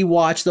and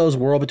rewatch those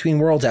World Between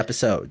Worlds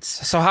episodes.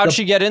 So how did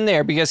she get in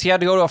there? Because he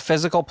had to go to a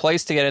physical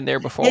place to get in there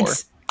before.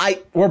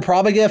 We're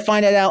probably going to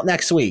find it out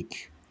next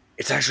week.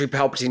 It's actually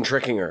Palpatine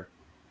tricking her.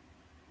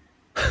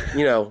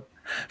 You know,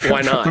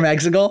 why not? From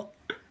Exegol?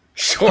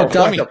 Sure.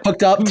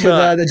 Hooked up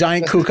to the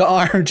giant Kuka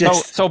arm.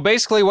 So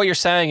basically what you're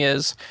saying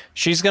is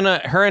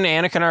her and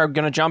Anakin are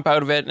going to jump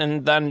out of it,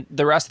 and then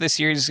the rest of the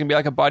series is going to be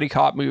like a buddy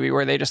cop movie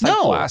where they just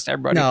blast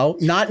everybody. No,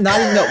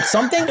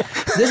 something.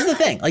 This is the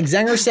thing. Like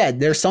Zenger said,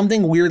 there's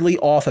something weirdly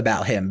off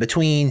about him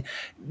between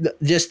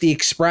just the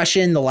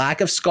expression, the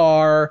lack of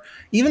scar,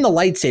 even the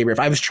lightsaber. If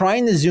I was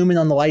trying to zoom in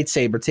on the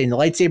lightsaber, saying the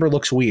lightsaber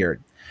looks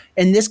weird.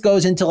 And this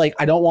goes into like,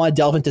 I don't want to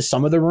delve into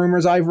some of the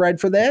rumors I've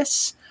read for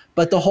this,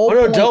 but the whole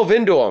point, delve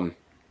into them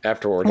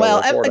afterward.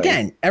 Well,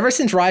 again, ever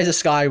since Rise of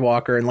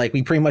Skywalker, and like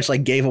we pretty much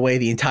like gave away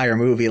the entire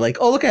movie, like,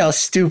 oh, look at how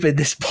stupid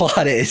this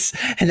plot is.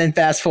 And then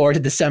fast forward to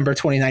December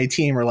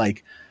 2019, we're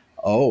like,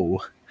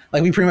 oh,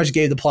 like we pretty much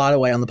gave the plot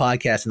away on the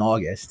podcast in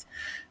August.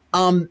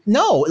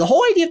 No, the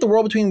whole idea of the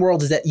World Between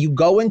Worlds is that you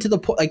go into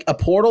like a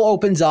portal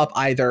opens up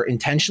either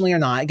intentionally or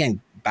not. Again,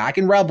 back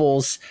in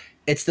Rebels,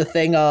 it's the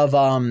thing of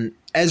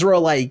Ezra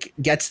like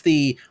gets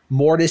the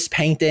mortise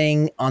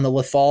painting on the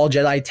Lothal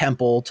Jedi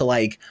Temple to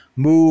like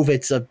move.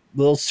 It's a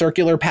little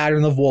circular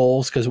pattern of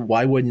wolves because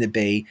why wouldn't it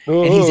be?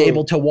 Oh. And he's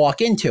able to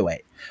walk into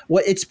it.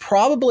 What it's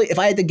probably, if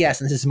I had to guess,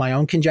 and this is my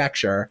own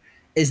conjecture,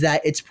 is that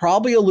it's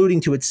probably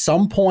alluding to at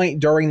some point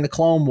during the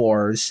Clone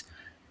Wars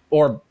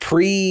or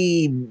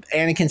pre-Anakin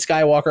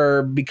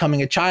Skywalker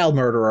becoming a child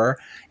murderer,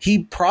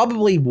 he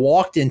probably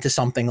walked into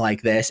something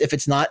like this, if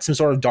it's not some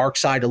sort of dark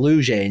side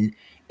illusion,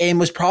 and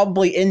was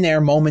probably in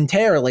there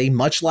momentarily,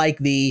 much like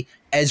the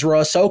Ezra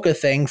Ahsoka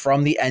thing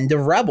from the end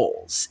of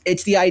Rebels.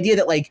 It's the idea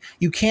that like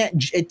you can't.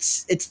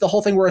 It's the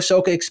whole thing where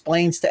Ahsoka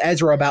explains to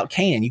Ezra about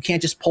Kanan. You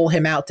can't just pull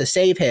him out to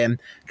save him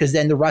because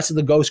then the rest of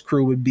the Ghost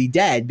crew would be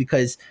dead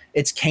because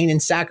it's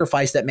Kanan's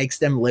sacrifice that makes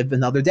them live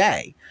another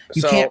day.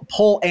 You can't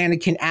pull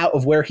Anakin out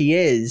of where he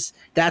is.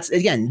 That's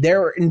again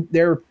their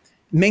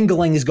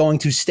mingling is going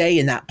to stay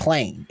in that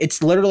plane.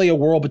 It's literally a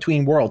world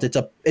between worlds.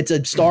 It's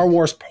a Star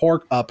Wars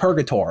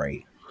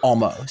purgatory.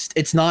 Almost.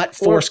 It's not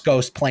Force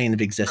Ghost plane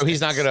of existence. So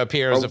he's not going to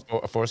appear as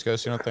a Force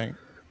Ghost, you don't think?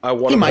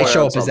 He might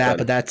show up as that,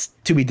 but that's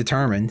to be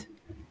determined.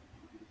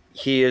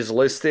 He is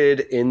listed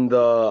in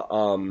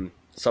the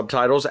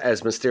subtitles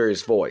as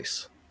Mysterious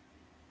Voice.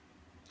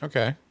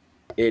 Okay.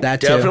 It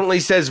definitely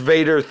says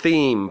Vader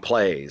theme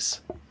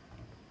plays.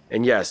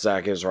 And yes,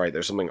 Zach is right.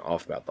 There's something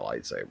off about the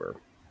lightsaber.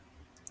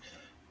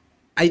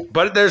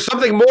 But there's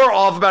something more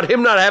off about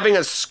him not having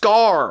a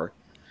scar.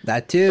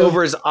 That too.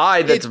 Over his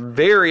eye that's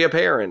very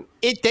apparent.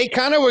 They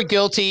kind of were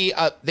guilty.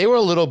 They were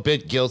a little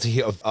bit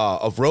guilty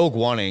of Rogue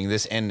One-ing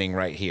this ending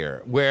right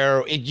here,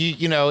 where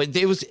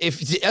it was.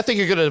 I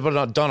think it could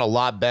have done a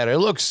lot better. It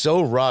looks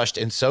so rushed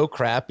and so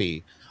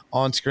crappy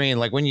on screen.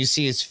 Like when you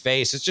see his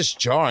face, it's just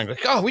jarring.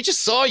 Like, oh, we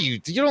just saw you.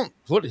 You don't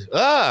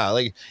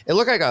like it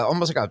looked like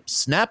almost like a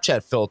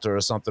Snapchat filter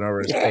or something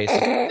over his face.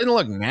 It didn't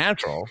look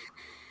natural.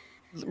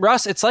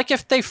 Russ, it's like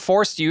if they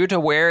forced you to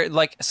wear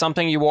like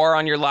something you wore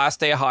on your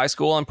last day of high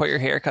school and put your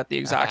hair cut the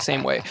exact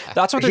same way.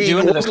 That's what they're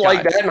doing to this guy.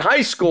 Like that in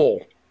high school.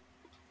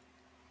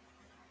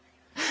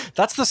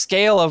 That's the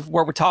scale of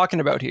what we're talking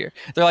about here.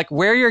 They're like,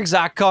 wear your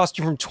exact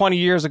costume from 20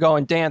 years ago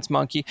and dance,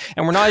 monkey,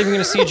 and we're not even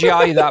going to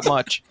CGI you that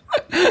much.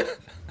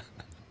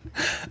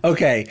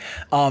 Okay,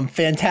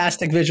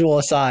 fantastic visual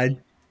aside.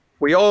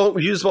 We all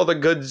use all the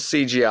good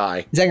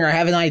CGI. Zenger, I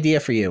have an idea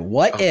for you.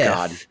 What if...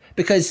 God.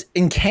 Because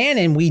in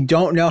canon, we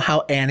don't know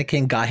how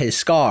Anakin got his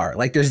scar.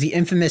 Like, there's the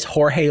infamous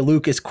Jorge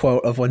Lucas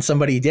quote of when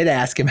somebody did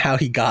ask him how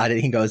he got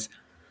it. He goes,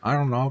 I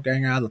don't know,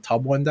 getting out of the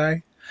tub one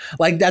day.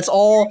 Like that's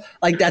all.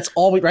 Like that's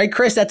all. Right,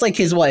 Chris? That's like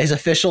his what? His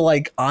official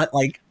on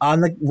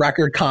the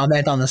record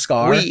comment on the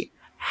scar. We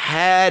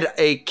had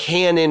a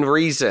canon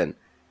reason.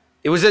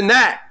 It was in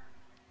that.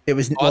 It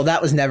was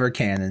that was never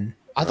canon.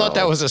 I thought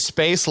that was a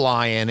space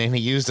lion, and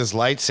he used his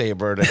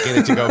lightsaber to get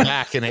it to go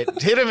back, and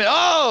it hit him.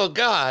 Oh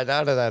God!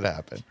 How did that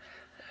happen?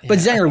 But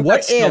Zenger,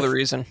 what if? The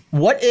reason.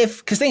 What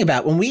if? Because think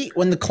about it,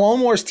 when the Clone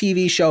Wars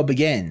TV show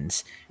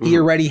begins, he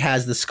already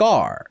has the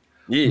scar.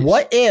 Yes.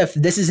 What if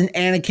this is an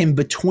Anakin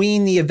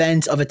between the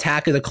events of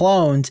Attack of the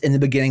Clones in the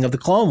beginning of the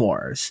Clone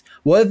Wars?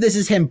 What if this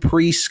is him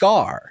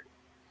pre-scar?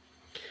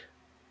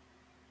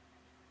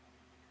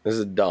 This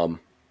is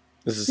dumb.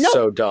 This is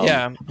so dumb.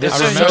 Yeah, this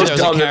I is so remember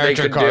dumb that they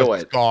could do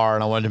it. Scar,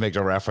 and I wanted to make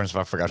a reference, but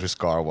I forgot who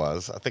Scar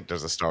was. I think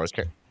there's a Star Wars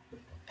character.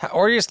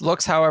 Or he just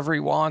looks however he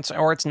wants,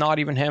 or it's not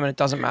even him, and it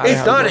doesn't matter.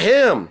 It's not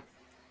him.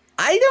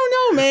 I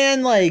don't know,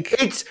 man. Like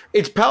it's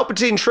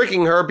Palpatine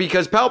tricking her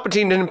because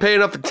Palpatine didn't pay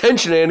enough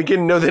attention to Anakin to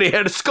know that he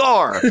had a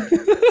scar.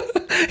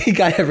 He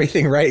got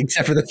everything right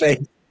except for the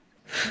face.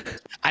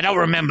 I don't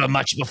remember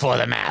much before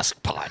the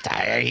mask part.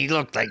 He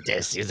looked like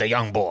this. He's a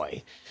young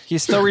boy.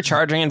 He's still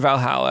recharging in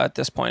Valhalla at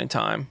this point in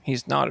time.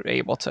 He's not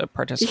able to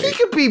participate. He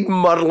could be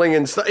muddling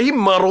and stuff. He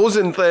muddles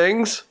in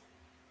things.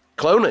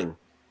 Cloning.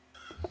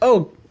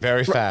 Oh,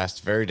 very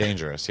fast, very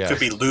dangerous. Yeah, could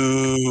be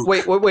Luke.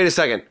 Wait a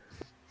second.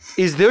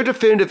 Is there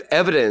definitive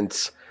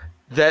evidence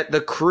that the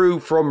crew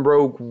from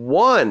Rogue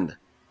One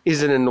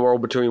isn't in the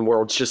World Between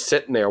Worlds, just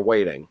sitting there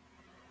waiting?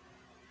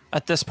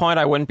 At this point,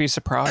 I wouldn't be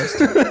surprised.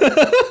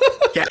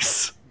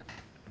 Yes.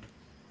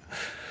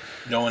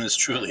 No one is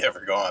truly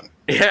ever gone.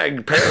 Yeah,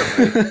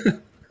 apparently.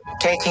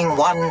 Taking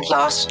one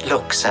last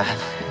look, sir,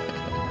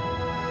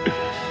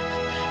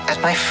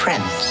 at my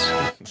friends.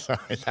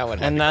 Sorry, that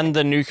one. And then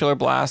the nuclear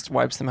blast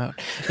wipes them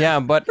out. Yeah,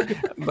 but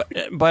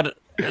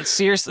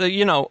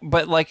seriously,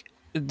 but like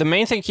the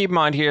main thing to keep in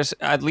mind here is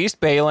at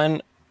least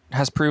Baylan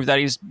has proved that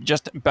he's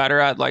just better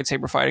at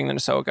lightsaber fighting than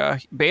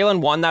Ahsoka.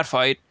 Baylan won that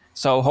fight.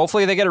 So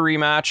hopefully they get a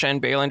rematch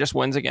and Baylan just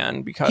wins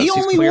again because he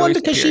only won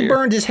because superior. she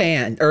burned his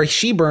hand, or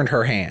she burned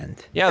her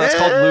hand. Yeah, that's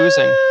called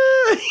losing.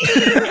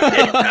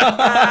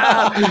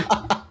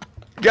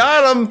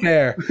 Got him.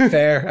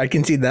 Fair. I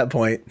concede that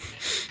point.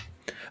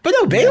 But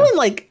no,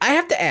 Baylan, I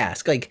have to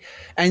ask.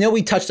 I know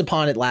we touched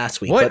upon it last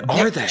week. What but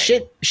are they?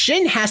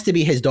 Shin has to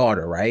be his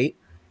daughter, right?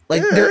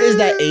 There is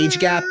that age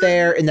gap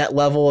there and that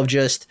level of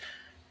just.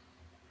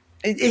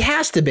 It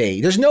has to be.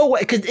 There's no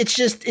way, because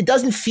it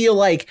doesn't feel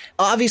like,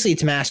 obviously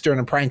it's master and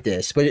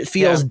apprentice, but it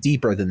feels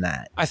deeper than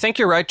that. I think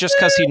you're right, just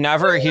because he's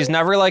never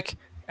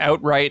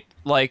outright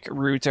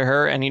rude to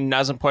her, and he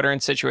doesn't put her in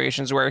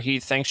situations where he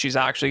thinks she's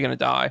actually going to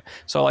die.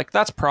 So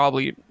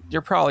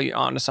you're probably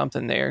onto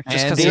something there.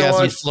 Just and he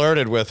hasn't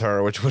flirted with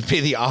her, which would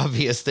be the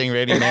obvious thing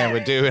any man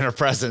would do in her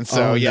presence.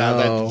 So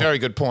that's a very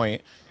good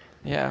point.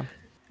 Yeah.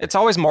 It's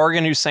always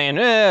Morgan who's saying,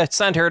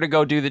 send her to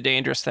go do the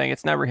dangerous thing.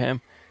 It's never him.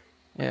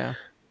 Yeah.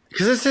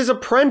 Because it's his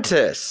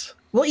apprentice.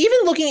 Well, even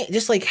looking at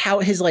just how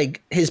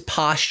his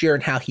posture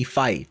and how he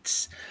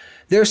fights,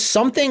 there's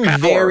something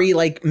very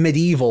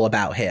medieval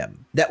about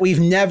him that we've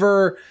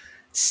never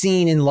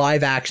seen in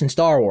live action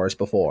Star Wars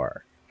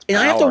before. And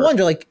I have to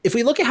wonder, if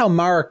we look at how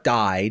Marek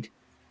died,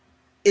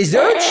 is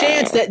there a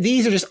chance that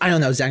these are just, I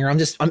don't know, Zenger,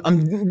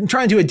 I'm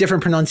trying to do a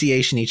different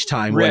pronunciation each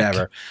time, Rick.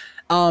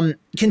 Whatever.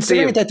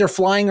 Considering that they're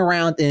flying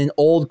around in an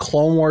old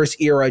Clone Wars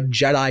era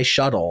Jedi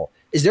shuttle,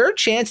 is there a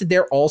chance that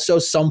they're also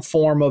some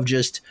form of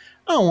just,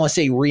 I don't want to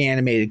say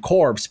reanimated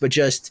corpse, but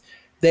just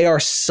they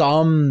are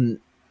some,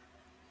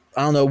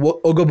 I don't know,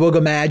 Ooga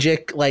Booga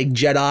magic,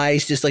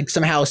 Jedis just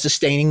somehow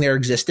sustaining their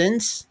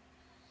existence?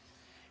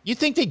 You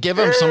think they give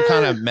them some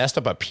kind of messed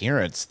up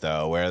appearance,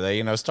 though, where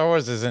they, Star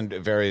Wars isn't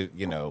very,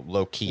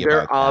 low key about that.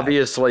 They're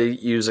obviously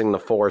using the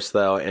Force,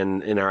 though,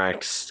 and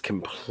interacts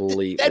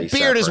completely That beard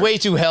separate. is way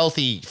too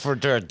healthy for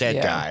a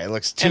dead guy. It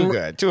looks too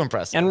good, too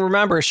impressive. And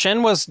remember,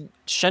 Shin was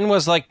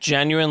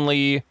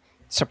genuinely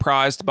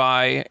surprised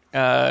by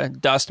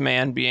Dust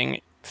Man being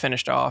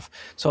finished off.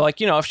 So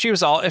if she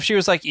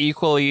was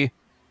equally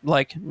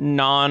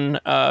non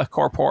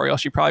corporeal,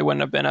 she probably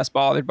wouldn't have been as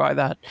bothered by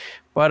that.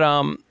 But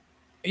I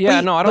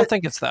don't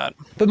think it's that.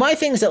 But my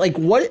thing is that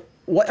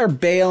what are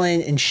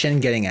Baylan and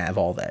Shin getting out of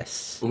all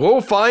this?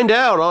 We'll find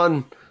out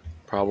on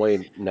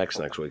probably next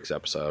week's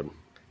episode.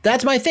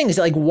 That's my thing. Is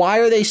why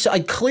are they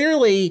so?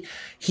 Clearly,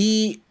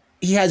 he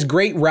has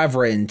great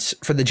reverence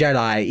for the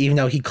Jedi, even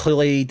though he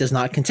clearly does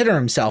not consider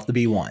himself to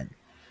be one.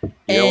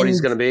 You know what he's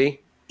going to be?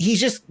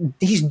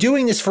 He's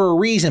doing this for a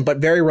reason, but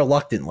very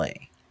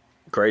reluctantly.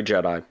 Gray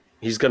Jedi.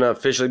 He's going to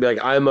officially be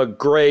I'm a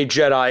gray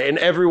Jedi, and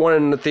everyone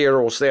in the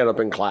theater will stand up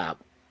and clap.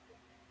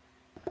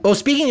 Oh,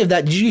 speaking of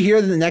that, did you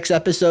hear that the next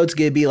episode's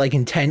going to be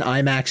in 10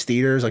 IMAX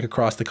theaters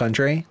across the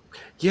country?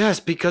 Yes,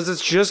 because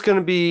it's just going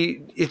to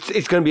be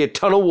it's going to be a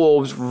ton of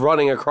wolves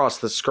running across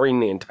the screen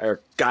the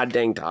entire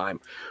goddamn time.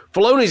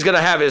 Filoni's going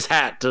to have his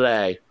hat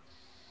today.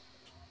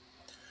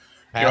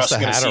 Pass the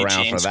hat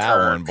around for that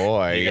one,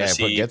 boy. Yeah,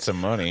 get some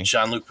money.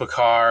 Jean-Luc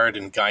Picard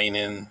and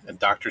Guinan and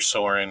Dr.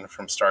 Soren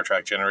from Star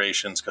Trek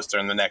Generations because they're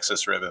in the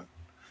Nexus ribbon.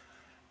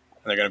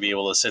 And they're going to be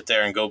able to sit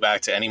there and go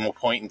back to any more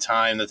point in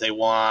time that they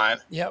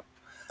want. Yep.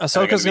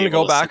 Ahsoka's going to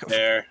go back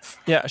there.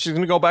 Yeah, she's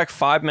going to go back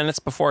 5 minutes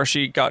before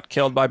she got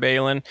killed by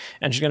Baylan,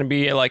 and she's going to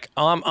be like,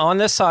 I'm on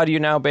this side of you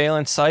now,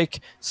 Baylan. Psych,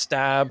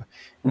 stab.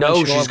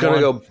 No, she's going to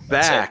go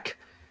back,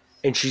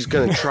 and she's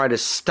going to try to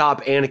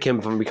stop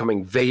Anakin from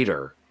becoming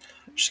Vader.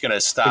 She's going to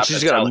stop. And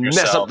she's going to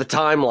mess up the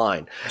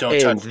timeline. Don't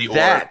touch the orb.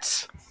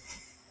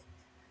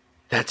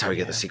 That's how we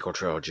get the sequel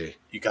trilogy.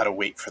 You got to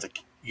wait for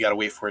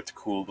it to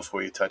cool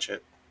before you touch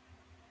it.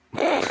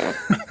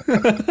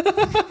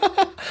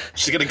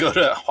 She's gonna go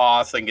to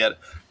Hoth and get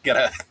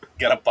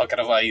a bucket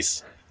of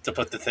ice to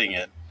put the thing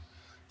in.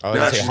 Oh,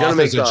 no, she's gonna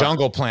make a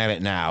jungle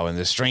planet now in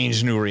this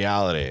strange new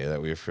reality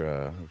that we've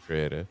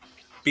created.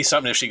 Be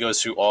something if she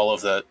goes through all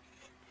of the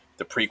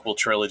prequel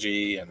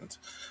trilogy and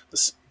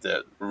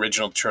the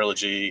original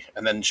trilogy,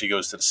 and then she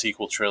goes to the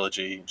sequel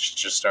trilogy and she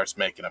just starts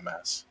making a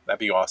mess. That'd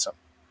be awesome.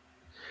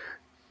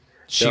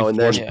 She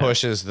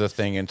pushes the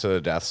thing into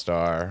the Death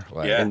Star,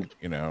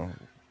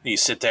 You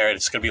sit there and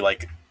it's going to be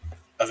like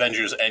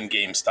Avengers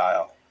Endgame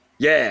style.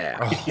 Yeah.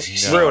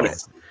 No. Ruin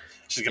it.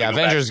 She's going to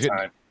Avengers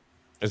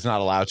is not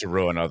allowed to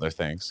ruin other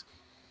things.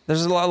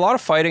 There's a lot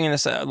of fighting in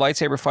this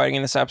lightsaber fighting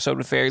in this episode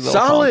with very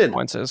little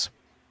consequences.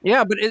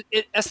 Yeah, but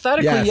it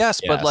aesthetically, yes.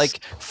 But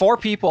like four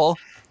people,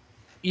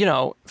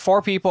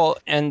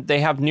 and they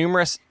have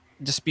numerous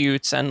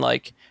disputes, and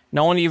like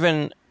no one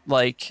even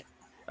like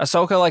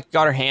Ahsoka like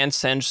got her hand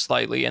singed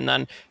slightly, and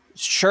then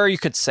sure you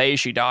could say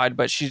she died,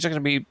 but she's just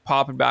going to be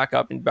popping back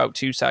up in about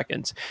 2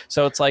 seconds.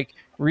 So it's like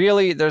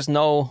really there's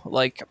no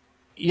like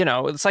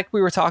it's like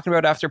we were talking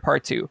about after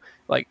part 2.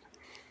 Like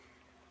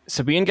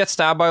Sabine gets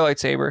stabbed by a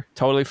lightsaber,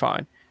 totally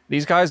fine.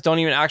 These guys don't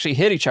even actually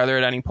hit each other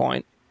at any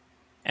point,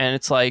 and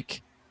it's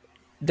like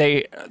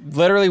they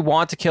literally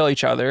want to kill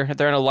each other.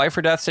 They're in a life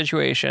or death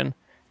situation.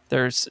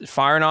 They're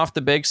firing off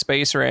the big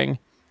space ring,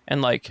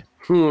 and like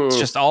it's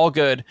just all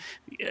good.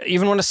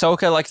 Even when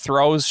Ahsoka like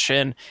throws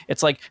Shin,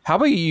 it's like, how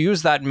about you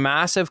use that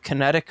massive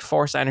kinetic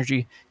force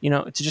energy,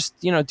 to just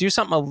do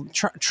something,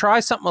 try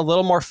something a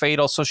little more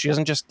fatal, so she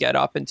doesn't just get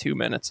up in 2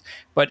 minutes.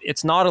 But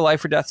it's not a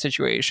life or death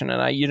situation,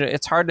 and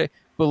it's hard to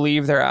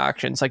believe their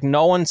actions. Like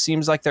no one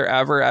seems like they're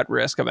ever at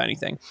risk of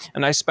anything,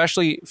 and I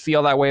especially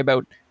feel that way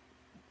about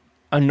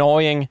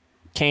annoying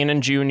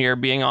Kanan Jr.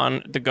 being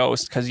on the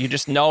Ghost, because you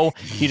just know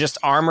he just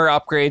armor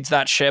upgrades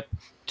that ship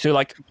to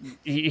like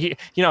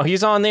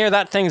he's on there.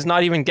 That thing's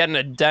not even getting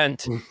a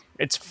dent.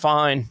 It's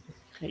fine.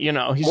 They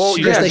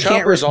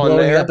can't risk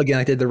blowing it up again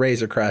like they did the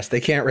Razor Crest.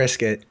 They can't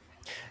risk it.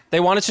 They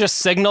wanted to just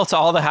signal to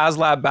all the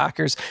HasLab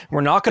backers,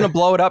 we're not going to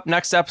blow it up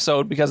next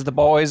episode because the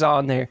boy's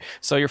on there.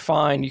 So you're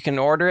fine. You can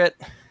order it.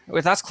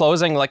 That's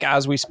closing like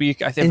as we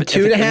speak. I think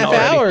in 2.5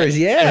 hours.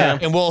 Yeah.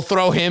 And we'll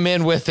throw him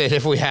in with it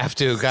if we have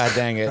to. God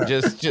dang it.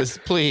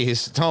 Just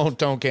please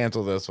don't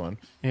cancel this one.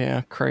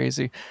 Yeah.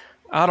 Crazy.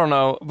 I don't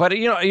know, but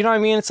you know what I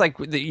mean. It's like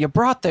you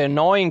brought the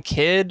annoying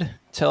kid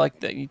to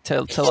like he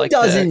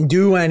doesn't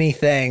do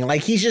anything.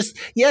 Like he's just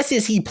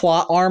is he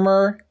plot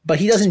armor, but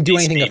he doesn't do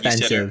anything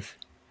offensive.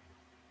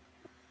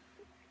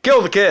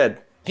 Kill the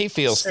kid. He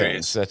feels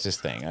things. That's his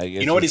thing.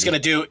 You know what he's going to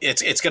do?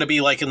 It's going to be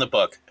like in the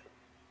book.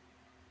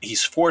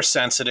 He's force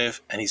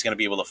sensitive, and he's going to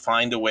be able to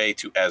find a way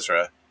to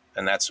Ezra,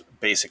 and that's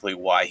basically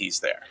why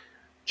he's there.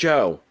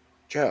 Joe,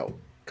 come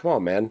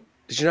on, man.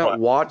 Did you not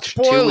watch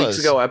Spoilers. 2 weeks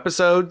ago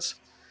episodes?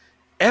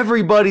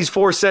 Everybody's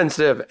force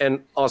sensitive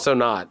and also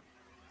not.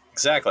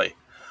 Exactly.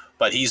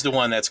 But he's the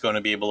one that's going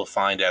to be able to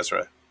find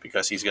Ezra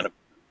because he's going to.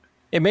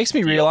 It makes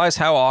me realize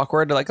how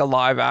awkward like a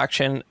live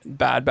action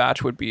Bad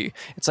Batch would be.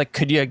 It's like,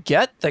 could you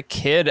get the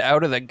kid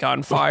out of the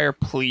gunfire,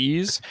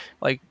 please?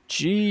 Like,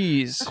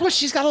 jeez. Of course,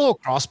 she's got a little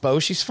crossbow.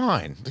 She's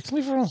fine.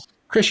 Leave her alone.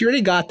 Chris, you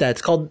already got that.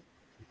 It's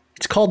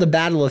called the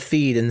Battle of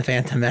Theed in the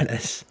Phantom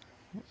Menace.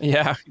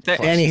 Yeah.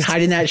 And he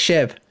hide in that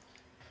ship.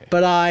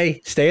 But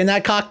I stay in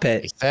that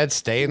cockpit. He said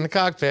stay in the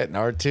cockpit in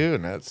R2,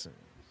 and that's...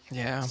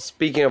 Yeah.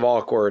 Speaking of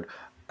awkward,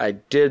 I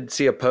did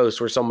see a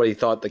post where somebody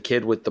thought the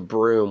kid with the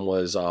broom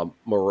was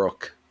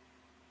Maruk.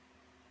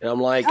 And I'm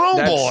like,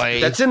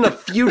 that's in the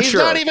future. He's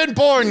not even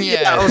born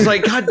yet. Yeah, I was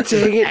like, God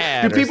dang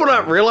it. Do people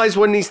not realize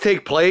when these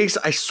take place?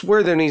 I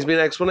swear there needs to be an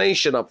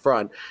explanation up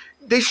front.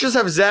 They should just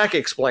have Zach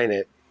explain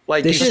it.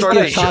 Like they should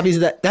get copies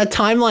of that. That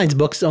Timelines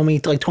book's only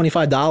like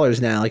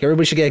 $25 now. Like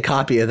everybody should get a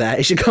copy of that.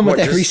 It should come with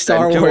every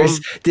Star Wars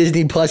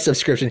Disney Plus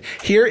subscription.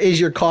 Here is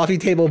your coffee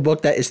table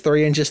book that is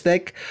 3 inches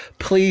thick.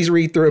 Please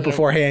read through it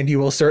beforehand. You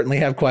will certainly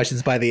have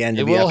questions by the end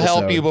of the episode. It will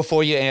help you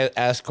before you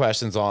ask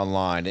questions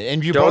online.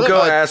 And you don't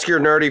go ask your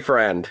nerdy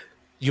friend.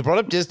 You brought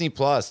up Disney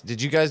Plus.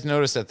 Did you guys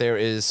notice that there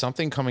is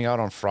something coming out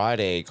on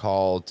Friday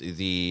called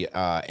the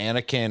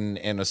Anakin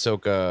and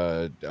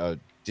Ahsoka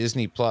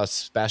Disney Plus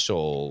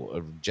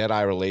special,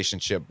 Jedi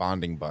relationship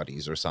bonding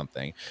buddies or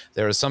something?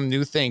 There is some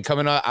new thing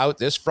coming out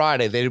this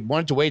Friday. They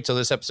wanted to wait till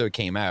this episode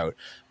came out,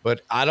 but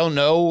I don't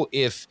know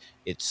if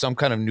it's some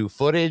kind of new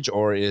footage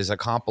or is a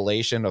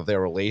compilation of their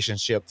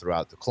relationship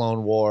throughout the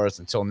Clone Wars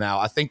until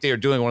now. I think they are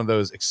doing one of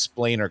those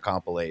explainer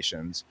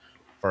compilations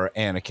for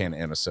Anakin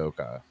and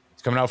Ahsoka.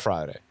 It's coming out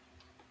Friday.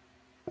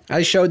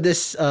 I showed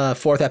this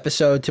fourth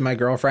episode to my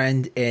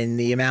girlfriend, and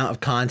the amount of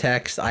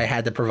context I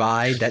had to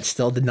provide that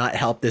still did not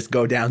help this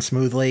go down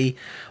smoothly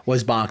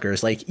was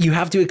bonkers. Like, you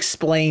have to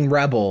explain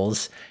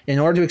Rebels. In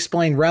order to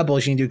explain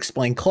Rebels, you need to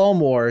explain Clone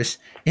Wars.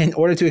 In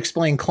order to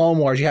explain Clone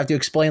Wars, you have to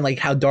explain like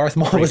how Darth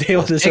Maul was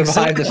able to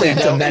survive the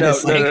Phantom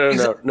Menace.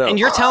 No. And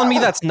you're telling me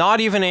that's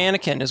not even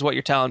Anakin, is what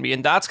you're telling me,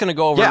 and that's going to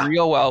go over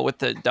real well with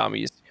the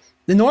dummies.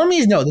 The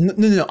normies, no.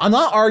 I'm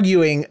not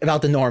arguing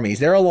about the normies.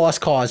 They're a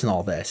lost cause in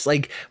all this.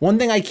 Like, one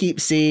thing I keep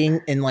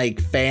seeing in like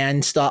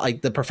fan stuff,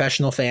 like the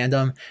professional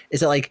fandom,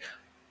 is that like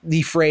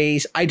the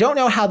phrase, I don't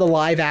know how the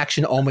live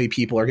action only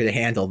people are going to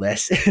handle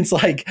this. It's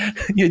like,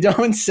 you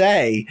don't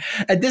say.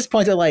 At this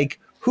point, they're like,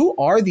 who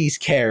are these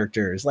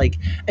characters? Like,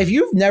 if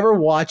you've never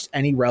watched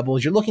any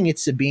Rebels, you're looking at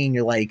Sabine,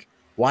 you're like,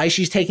 why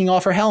she's taking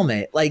off her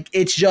helmet? Like,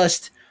 it's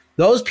just,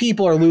 those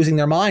people are losing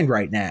their mind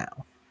right now.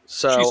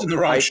 So she's in the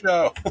wrong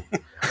show.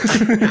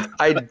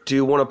 I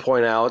do want to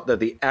point out that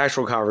the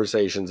actual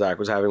conversation Zach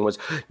was having was,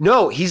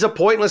 no, he's a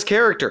pointless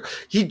character.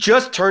 He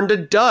just turned to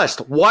dust.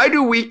 Why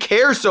do we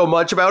care so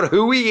much about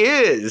who he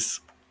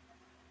is?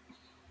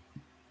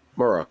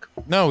 Maruk.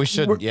 No, we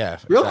shouldn't. Yeah.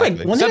 Real quick,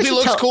 one thing Except he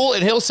looks cool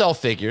and he'll sell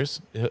figures.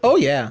 Oh,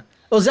 yeah.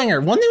 Well,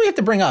 Zenger, one thing we have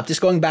to bring up,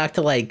 just going back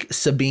to like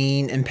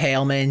Sabine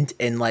impalement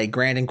and like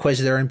Grand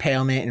Inquisitor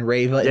impalement and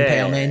Reva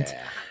impalement.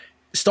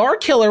 Star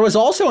Killer was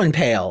also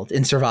impaled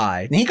and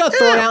survived, and he got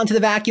thrown out into the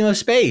vacuum of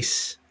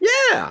space.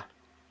 Yeah.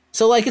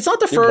 So like, it's not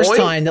the first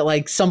time that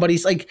like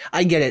somebody's like,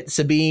 I get it.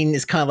 Sabine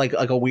is kind of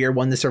like a weird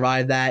one to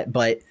survive that,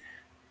 but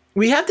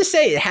we have to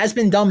say it has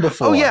been done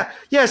before. Oh yeah.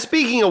 Yeah.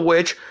 Speaking of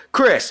which,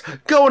 Chris,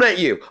 going at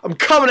you. I'm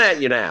coming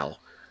at you now.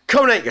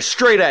 Coming at you,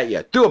 straight at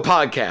you, through a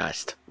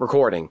podcast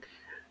recording.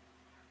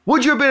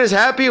 Would you have been as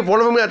happy if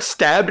one of them got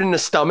stabbed in the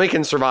stomach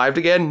and survived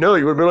again? No,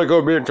 you would have been like,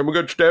 oh man, someone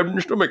got stabbed in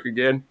the stomach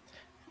again.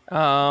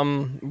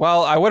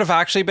 Well, I would have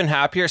actually been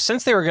happier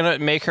since they were going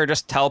to make her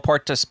just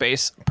teleport to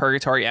space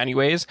purgatory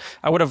anyways.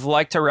 I would have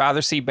liked to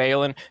rather see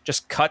Baylan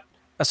just cut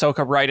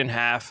Ahsoka right in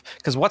half.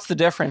 Because what's the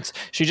difference?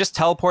 She just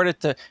teleported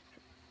to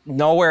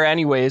nowhere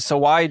anyways. So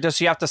why does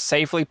she have to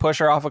safely push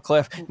her off a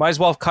cliff? Might as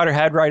well have cut her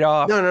head right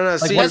off. No. Like,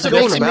 See, that's what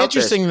makes him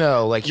interesting,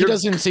 though. Like, he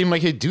doesn't seem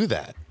like he'd do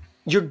that.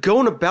 You're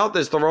going about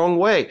this the wrong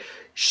way.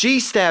 She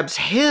stabs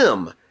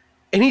him.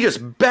 And he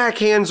just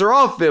backhands her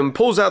off him,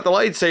 pulls out the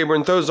lightsaber,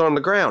 and throws it on the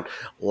ground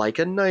like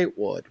a knight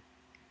would.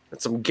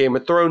 That's some Game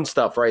of Thrones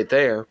stuff right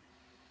there.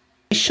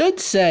 I should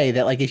say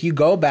that, like, if you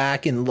go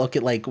back and look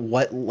at like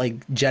what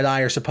like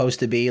Jedi are supposed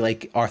to be,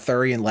 like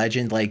Arthurian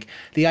legend, like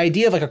the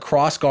idea of like a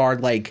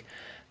crossguard, like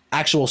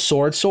actual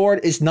sword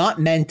is not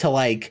meant to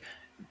like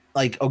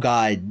oh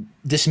god,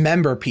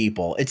 dismember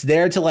people. It's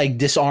there to like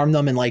disarm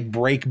them and like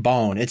break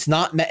bone. It's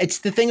not. It's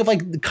the thing of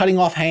like cutting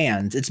off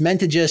hands. It's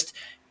meant to just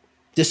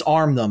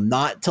disarm them,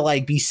 not to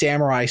like be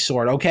samurai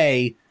sword.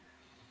 Okay,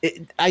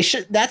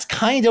 that's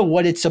kind of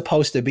what it's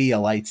supposed to be, a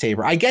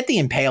lightsaber. I get the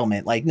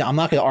impalement. Like, no, I'm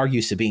not going to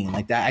argue Sabine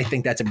like that. I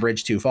think that's a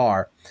bridge too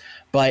far.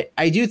 But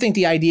I do think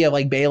the idea of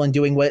like Baylan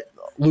doing what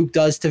Luke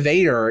does to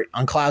Vader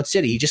on Cloud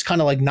City, he just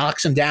kind of like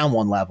knocks him down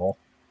one level.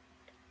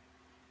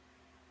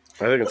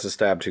 I think it's a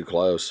stab too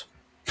close.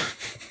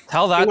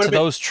 Tell that to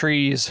those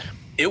trees.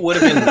 It would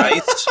have been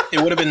nice. It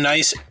would have been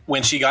nice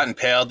when she got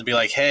impaled to be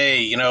like,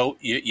 hey, you know,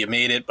 you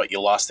made it, but you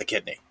lost the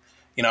kidney.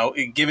 You know,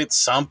 give it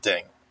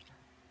something.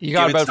 You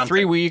got about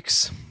 3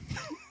 weeks.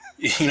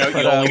 You know,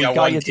 you only got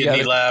one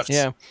kidney left.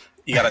 Yeah.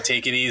 You got to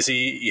take it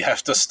easy. You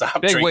have to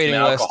stop Big drinking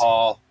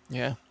alcohol. List.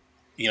 Yeah.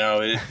 You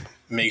know,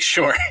 make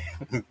sure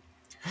you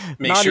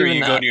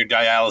go to your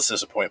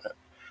dialysis appointment.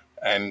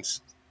 And,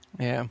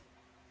 yeah,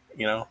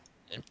 you know.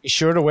 Be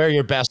sure to wear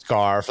your best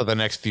scar for the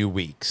next few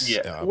weeks.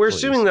 Yeah, we're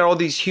assuming that all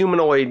these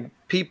humanoid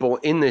people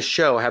in this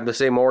show have the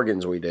same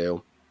organs we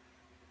do.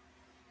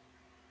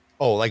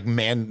 Oh, like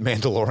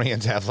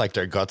Mandalorians have like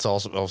their guts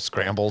all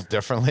scrambled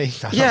differently.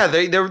 Yeah,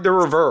 they're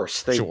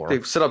reversed. They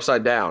sit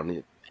upside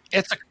down.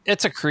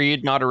 It's a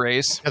creed, not a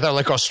race. Yeah, they're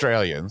like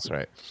Australians,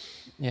 right?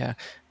 Yeah.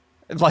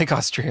 Like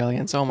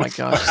Australians. Oh my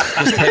gosh.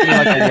 Just hit me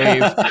like a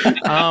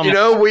wave. You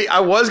know,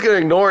 I was going to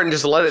ignore it and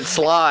just let it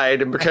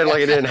slide and pretend like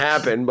it didn't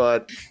happen,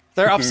 but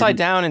they're upside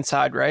down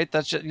inside, right?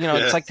 That's just, you know,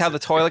 it's like how the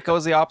toilet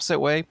goes the opposite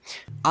way.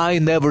 I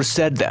never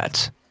said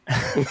that.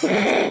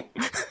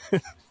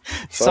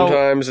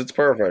 Sometimes it's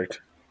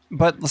perfect.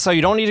 But so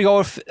you don't need to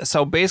go.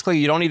 So basically,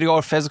 you don't need to go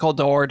a physical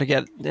door to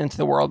get into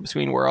the world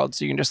between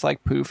worlds. You can just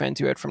like poof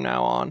into it from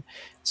now on.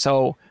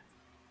 So,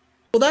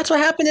 well, that's what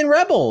happened in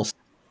Rebels.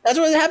 That's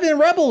what happened in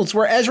Rebels,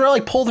 where Ezra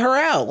like pulled her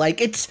out.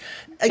 Like, it's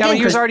again, yeah,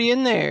 he was already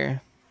in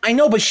there. I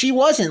know, but she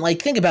wasn't. Like,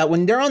 think about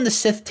when they're on the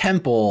Sith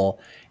Temple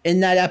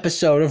in that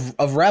episode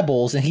of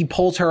Rebels, and he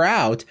pulls her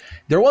out.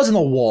 There wasn't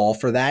a wall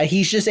for that.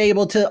 He's just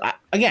able to.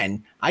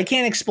 Again, I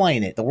can't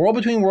explain it. The world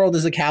between worlds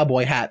is a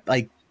cowboy hat,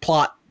 like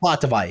plot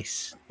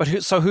device. But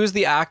who's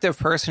the active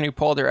person who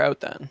pulled her out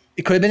then?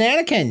 It could have been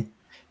Anakin.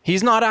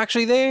 He's not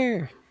actually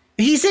there.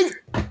 He's in.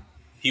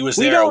 He was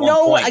there. We don't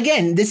know.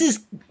 Again, this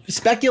is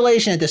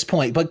speculation at this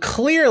point, but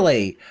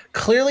clearly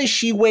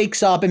she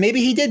wakes up, and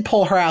maybe he did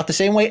pull her out the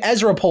same way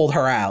Ezra pulled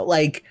her out.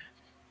 Like,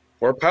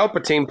 Or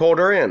Palpatine pulled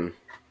her in.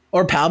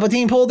 Or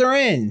Palpatine pulled her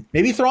in.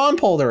 Maybe Thrawn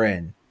pulled her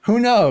in. Who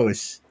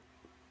knows?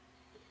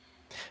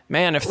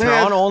 Man, if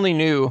Thrawn only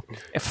knew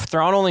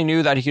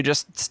that he could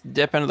just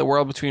dip into the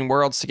world between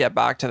worlds to get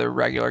back to the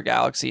regular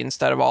galaxy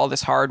instead of all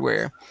this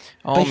hardware.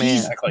 Oh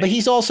man! But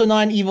he's also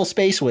not an evil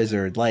space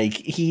wizard. Like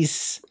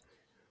he's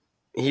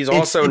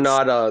also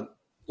not a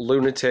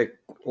lunatic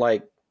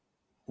like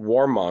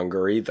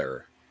warmonger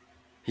either.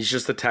 He's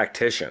just a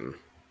tactician.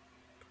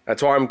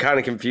 That's why I'm kind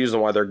of confused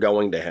on why they're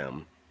going to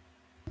him.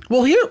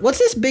 Well, here, what's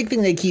this big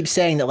thing they keep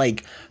saying that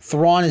like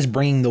Thrawn is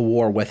bringing the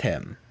war with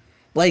him?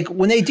 Like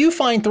when they do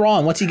find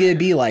Thrawn, what's he gonna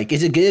be like?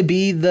 Is it gonna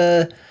be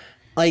the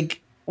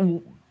like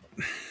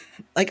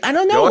I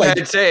don't know. Go ahead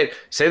and say it.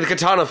 Say the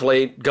Katana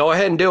fleet. Go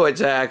ahead and do it,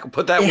 Zach.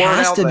 Put that word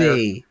out there.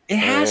 It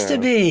has to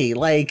be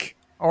like,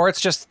 or it's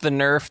just the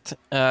nerfed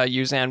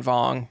Yuzan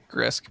Vong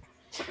Grisk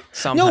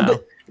somehow. No,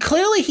 but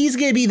clearly he's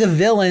gonna be the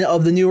villain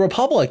of the New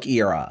Republic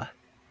era.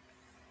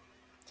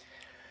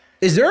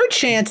 Is there a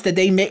chance that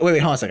they may wait,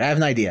 hold on a second. I have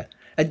an idea.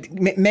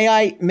 May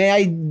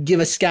I give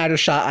a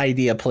scattershot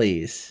idea,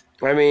 please?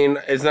 I mean,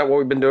 isn't that what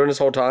we've been doing this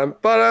whole time?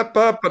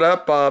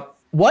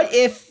 What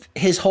if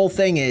his whole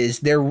thing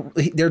is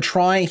they're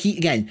trying?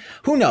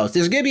 Who knows?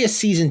 There's going to be a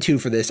season 2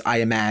 for this, I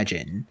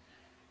imagine.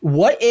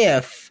 What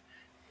if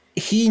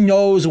he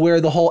knows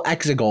where the whole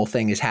Exegol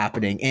thing is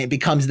happening, and it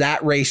becomes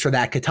that race for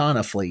that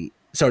Katana fleet,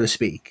 so to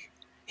speak?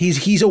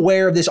 He's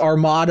aware of this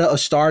armada of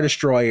Star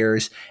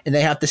Destroyers, and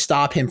they have to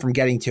stop him from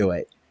getting to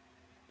it.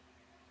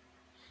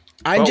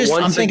 I'm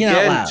thinking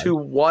out loud. To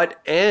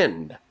what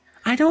end?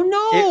 I don't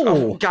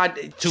know. God,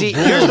 see,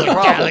 here's the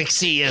problem.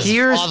 Galaxy is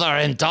father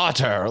and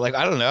daughter. Like,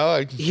 I don't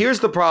know. Here's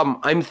the problem.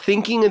 I'm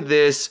thinking of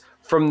this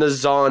from the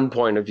Zahn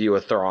point of view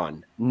of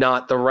Thrawn,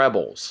 not the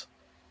Rebels.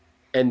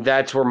 And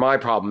that's where my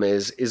problem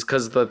is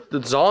because the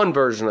Zahn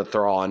version of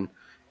Thrawn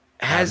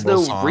has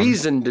no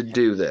reason to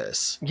do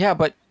this. Yeah,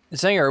 but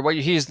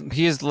Zinger,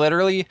 he's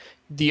literally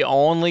the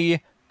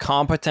only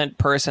competent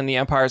person the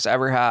Empire's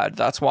ever had.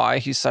 That's why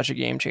he's such a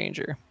game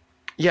changer.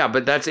 Yeah,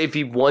 but that's if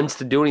he wants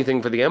to do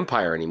anything for the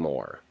Empire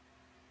anymore.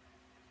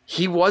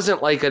 He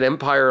wasn't like an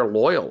Empire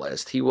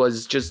loyalist. He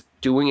was just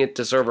doing it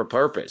to serve a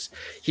purpose.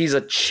 He's a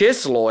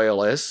Chiss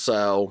loyalist,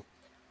 so...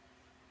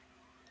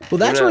 Well,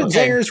 that's where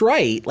Zinger's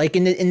right. Like,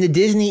 in the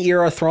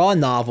Disney-era Thrawn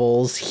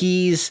novels,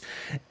 he's,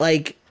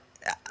 like...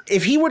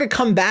 If he were to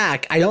come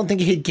back, I don't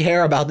think he'd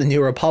care about the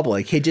New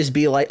Republic. He'd just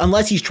be like...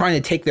 Unless he's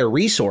trying to take their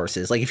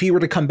resources. Like, if he were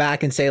to come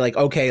back and say, like,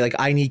 okay, like,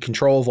 I need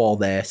control of all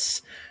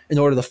this... in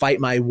order to fight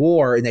my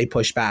war, and they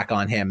push back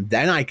on him,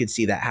 then I could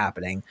see that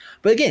happening.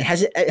 But again,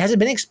 has it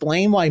been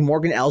explained why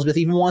Morgan Elsbeth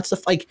even wants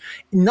to like?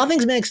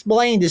 Nothing's been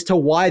explained as to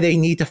why they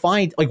need to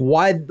find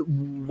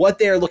what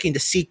they're looking to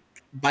seek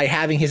by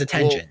having his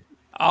attention.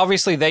 Well,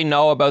 obviously, they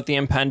know about the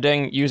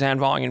impending Yuzan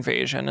Vong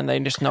invasion, and they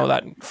just know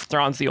that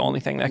Thrawn's the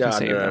only thing that can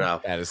save them. No,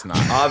 that is not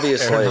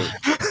obviously.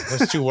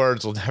 Those two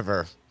words will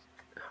never.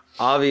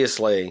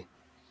 Obviously,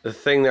 the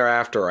thing they're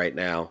after right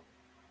now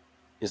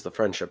is the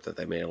friendship that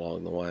they made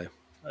along the way.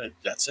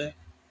 That's it.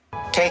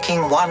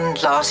 Taking one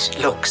last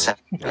look, sir.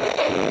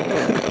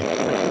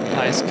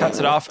 Nice, cuts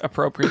it off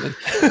appropriately.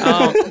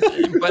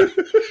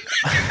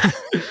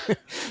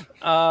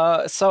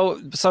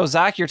 So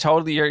Zach, you're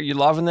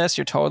loving this.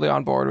 You're totally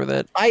on board with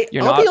it.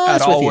 You're not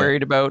at all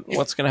worried about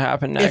what's going to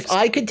happen next. If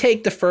I could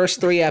take the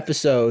first 3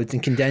 episodes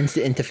and condense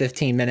it into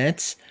 15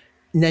 minutes,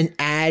 and then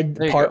add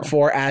part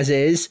 4 as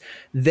is,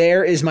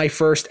 there is my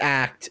first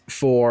act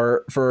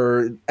for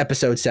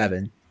episode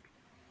 7.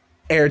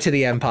 Heir to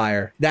the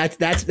Empire.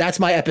 That's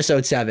my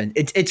episode 7.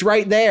 It's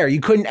right there.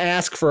 You couldn't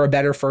ask for a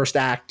better first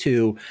act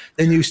to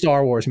the new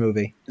Star Wars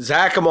movie.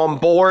 Zach, I'm on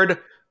board.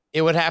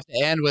 It would have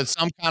to end with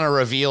some kind of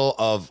reveal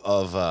of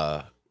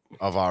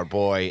our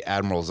boy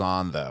Admiral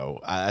Zahn, though.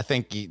 I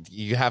think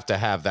you have to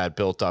have that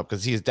built up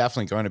because he's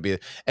definitely going to be.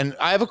 And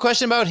I have a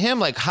question about him.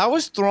 Like, how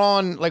is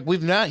Thrawn? Like,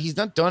 he's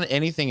not done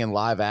anything in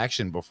live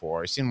action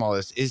before. I've seen him all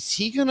this. Is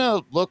he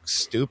gonna look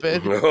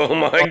stupid? Oh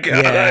my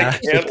god! Yeah. I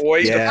can't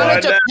wait to find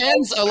out. It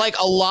depends. Like,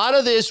 a lot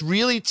of this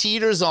really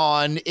teeters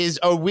on is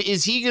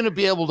he going to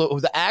be able to?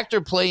 The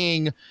actor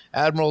playing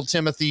Admiral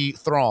Timothy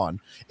Thrawn,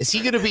 is he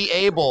going to be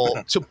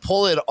able to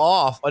pull it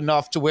off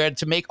enough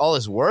to make all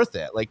this worth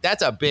it? Like,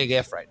 that's a big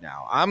if right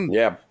now. I don't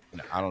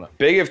know.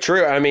 Big if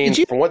true. I mean,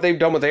 from what they've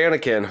done with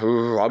Anakin,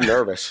 I'm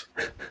nervous.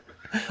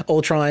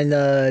 Ultron,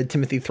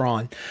 Timothy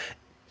Thrawn.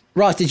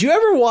 Ross, did you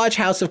ever watch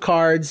House of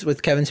Cards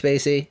with Kevin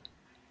Spacey?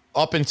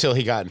 Up until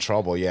he got in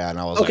trouble, yeah, and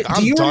I was like,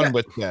 I'm done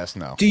with this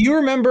now. Do you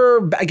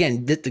remember,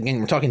 again,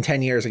 we're talking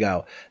 10 years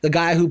ago, the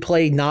guy who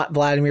played not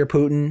Vladimir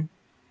Putin?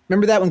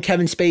 Remember that when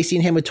Kevin Spacey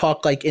and him would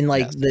talk like in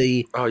like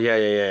the... Oh,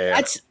 yeah.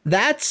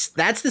 That's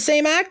the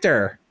same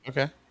actor.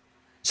 Okay.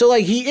 So,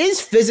 like, he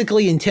is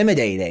physically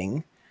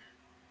intimidating.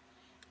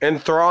 And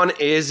Thrawn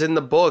is in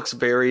the books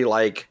very,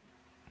 like,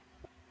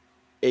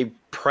 a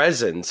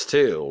presence,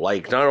 too.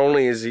 Like, not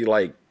only is he,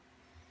 like,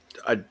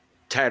 a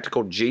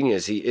tactical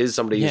genius. He is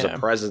somebody who's a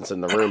presence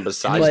in the room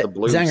besides But the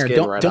blue Zenger,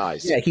 skin, red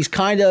eyes. Yeah, he's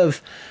kind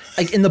of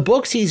like in the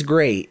books he's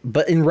great,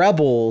 but in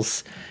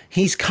Rebels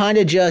he's kind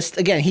of just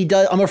again he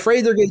does. I'm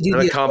afraid they're going to do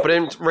a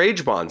competent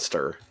rage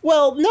monster.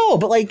 Well, no,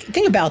 but like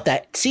think about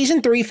that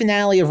season 3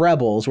 finale of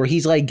Rebels where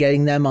he's like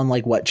getting them on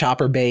like what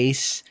Chopper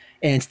base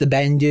and it's the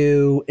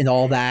Bendu and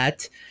all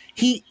that.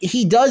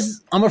 He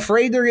does. I'm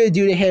afraid they're going to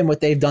do to him what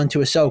they've done to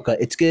Ahsoka.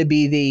 It's going to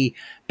be the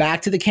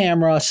back to the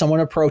camera. Someone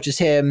approaches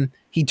him.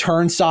 He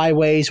turns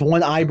sideways,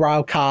 one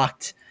eyebrow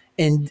cocked,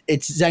 and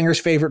it's Zenger's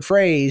favorite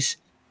phrase,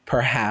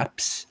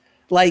 perhaps.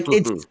 Like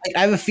it's. Like,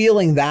 I have a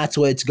feeling that's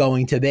what it's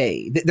going to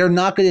be. They're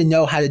not going to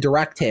know how to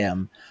direct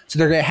him, so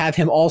they're going to have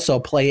him also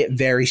play it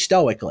very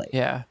stoically.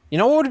 Yeah. You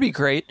know what would be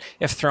great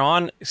if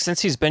Thrawn,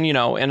 since he's been, in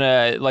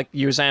a like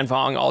Yuzan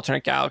Vong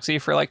alternate galaxy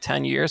for like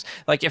 10 years,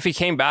 like if he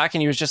came back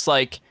and he was just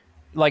like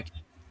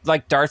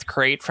Darth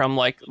Krayt from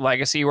like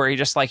Legacy, where he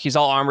just like he's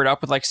all armored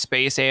up with like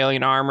space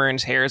alien armor and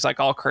his hair is like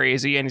all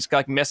crazy and he's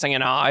like missing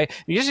an eye.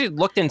 He just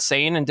looked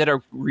insane and did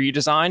a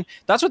redesign.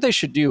 That's what they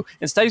should do.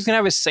 Instead, he's gonna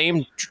have his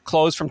same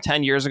clothes from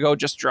 10 years ago,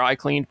 just dry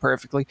cleaned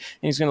perfectly,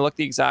 and he's gonna look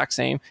the exact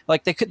same.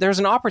 Like there's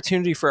an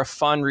opportunity for a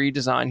fun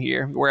redesign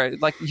here, where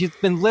like he's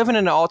been living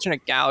in an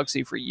alternate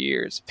galaxy for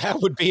years.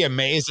 That would be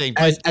amazing.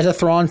 As a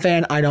Thrawn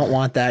fan, I don't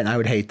want that, and I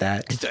would hate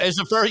that. It's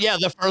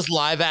the first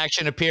live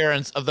action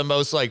appearance of the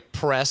most like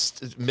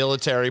pressed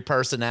military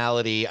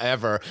personality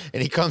ever,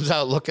 and he comes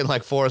out looking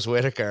like Forrest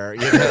Whitaker.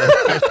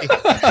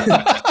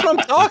 That's what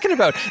I'm talking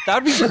about.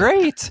 That would be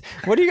great.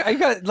 What do you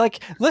got? Like,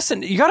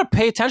 listen, you got to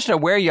pay attention to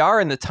where you are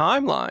in the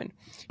timeline.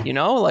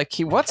 Like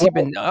what's he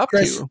been up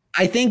Chris, to?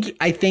 I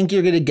think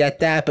you're gonna get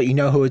that, but you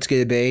know who it's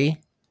gonna be?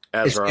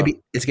 Ezra.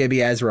 It's gonna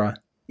be Ezra.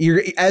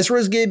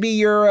 Ezra's gonna be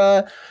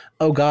your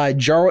oh god,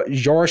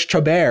 Georges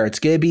Chabert. It's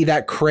gonna be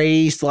that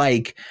crazed,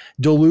 like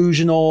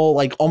delusional,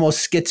 like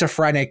almost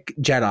schizophrenic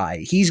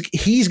Jedi.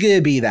 He's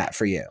gonna be that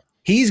for you.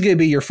 He's gonna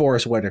be your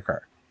Forrest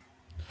Whitaker.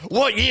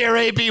 What year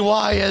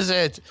ABY is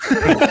it?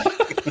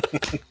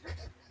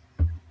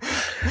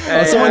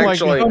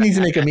 Someone needs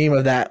to make a meme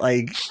of that,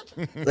 like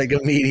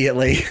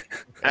immediately.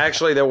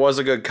 Actually, there was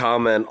a good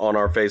comment on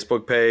our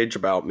Facebook page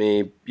about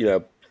me,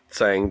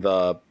 saying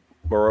the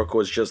Morocco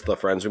was just the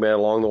friends we made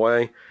along the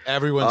way.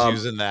 Everyone's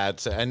using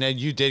that, and then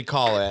you did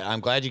call it. I'm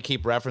glad you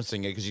keep referencing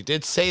it because you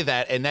did say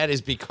that, and that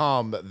has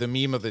become the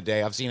meme of the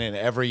day. I've seen it in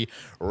every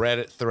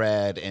Reddit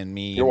thread and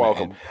meme. You're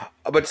welcome.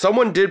 But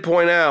someone did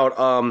point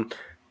out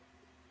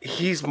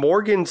he's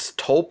Morgan's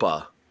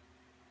Tulpa.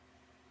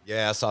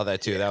 Yeah, I saw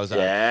that too. That was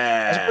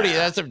that's pretty.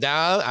 I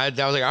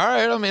was like, all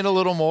right, I'm in a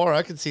little more.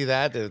 I can see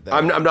that.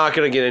 I'm not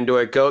going to get into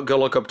it. Go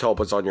look up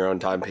Tulpas on your own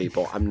time,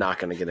 people. I'm not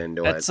going to get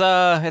into it.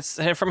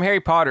 It's from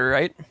Harry Potter,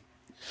 right?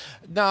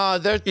 No,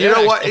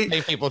 what?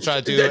 People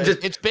try to do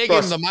it. It's big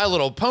in the My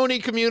Little Pony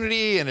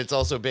community, and it's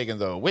also big in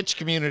the witch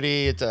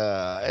community. It's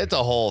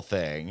a whole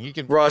thing. You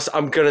can Russ,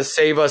 I'm going to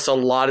save us a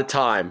lot of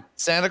time.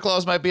 Santa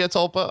Claus might be a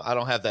tulpa. I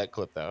don't have that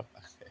clip though.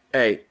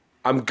 Hey,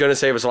 I'm going to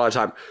save us a lot of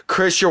time.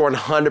 Chris, you're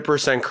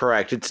 100%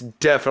 correct. It's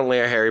definitely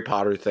a Harry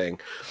Potter thing.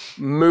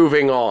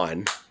 Moving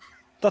on.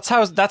 That's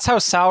how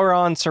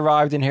Sauron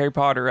survived in Harry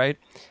Potter, right?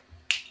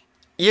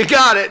 You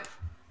got it.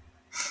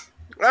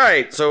 All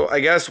right, so I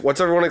guess what's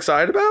everyone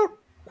excited about?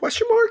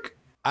 Question mark?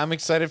 I'm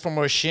excited for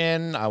more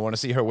Shin. I want to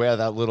see her wear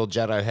that little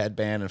Jedi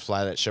headband and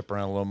fly that ship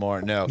around a little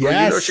more. No.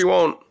 Yes. Well, she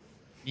won't.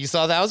 You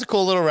saw that was a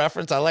cool little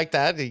reference. I like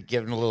that.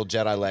 Giving a little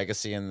Jedi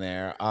legacy in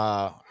there.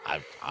 I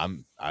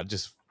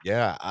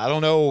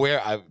don't know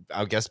where.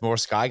 I guess more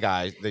Sky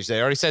Guy. They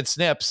already said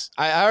Snips.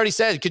 I already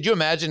said. Could you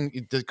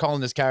imagine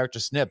calling this character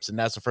Snips? And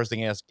that's the first thing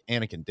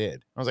Anakin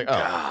did. I was like, oh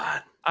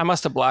God, I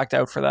must have blacked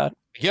out for that.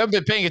 You haven't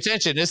been paying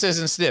attention. This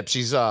isn't Snips.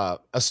 She's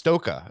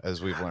Ahsoka, as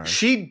we've learned.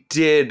 She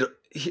did.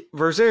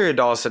 Rosario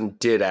Dawson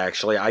did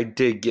actually. I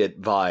did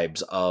get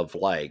vibes of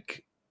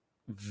like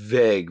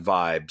vague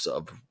vibes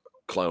of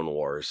Clone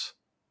Wars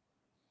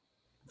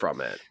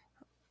from it.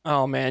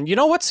 Oh man, you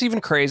know what's even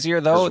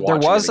crazier though? There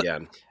was.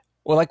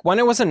 Well, like when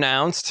it was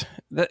announced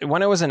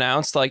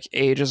like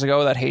ages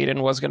ago that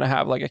Hayden was going to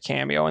have like a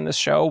cameo in this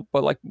show,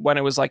 but like when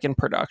it was like in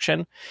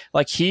production,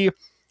 like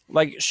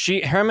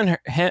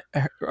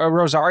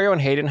Rosario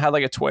and Hayden had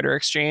like a Twitter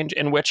exchange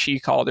in which he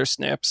called her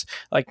Snips.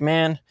 Like,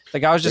 man,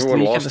 the guy was just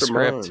leaking the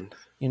script.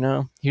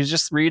 He was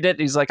just read it.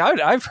 He's like, I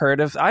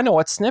know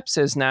what Snips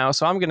is now,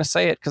 so I'm going to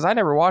say it because I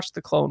never watched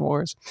the Clone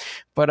Wars.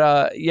 But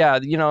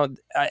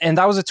and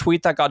that was a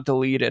tweet that got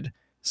deleted.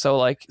 So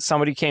like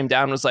somebody came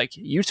down and was like,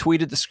 "You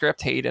tweeted the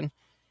script, Hayden.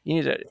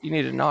 You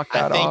need to knock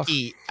that off."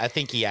 I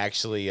think he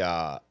actually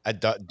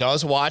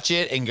does watch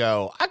it and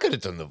go, "I could have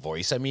done the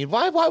voice. I mean,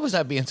 why was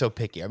I being so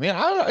picky? I mean,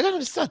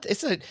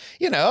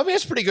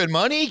 it's pretty good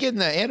money getting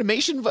the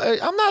animation.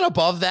 I'm not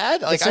above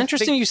that." Like, it's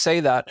interesting you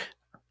say that.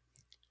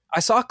 I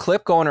saw a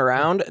clip going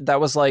around that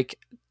was like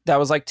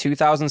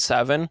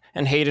 2007,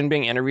 and Hayden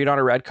being interviewed on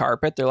a red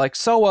carpet. They're like,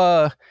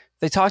 "So,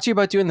 they talked to you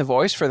about doing the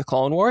voice for the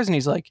Clone Wars?" And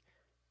he's like,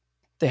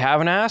 "They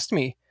haven't asked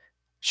me.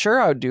 Sure,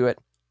 I would do it.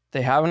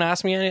 They haven't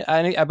asked me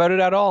any about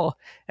it at all."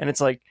 And it's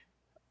like,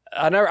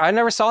 I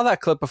never saw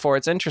that clip before.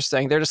 It's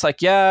interesting. They're just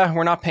like, yeah,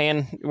 we're not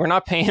paying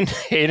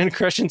Hayden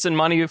Christensen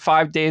money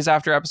 5 days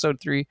after episode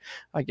 3.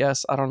 I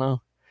guess I don't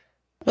know.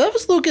 Well, that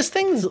was Lucas'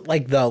 things,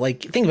 like, though.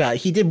 Like, think about it.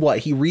 He did what?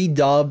 He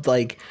redubbed,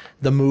 like,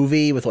 the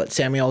movie with,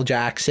 Samuel L.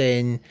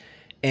 Jackson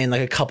and,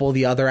 like, a couple of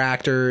the other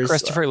actors.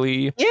 Christopher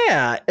Lee.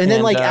 Yeah. And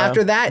then, like,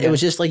 after that, it was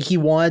just, like, he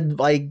wanted,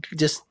 like,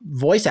 just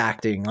voice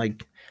acting.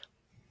 Like,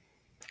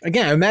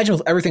 again, I imagine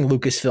with everything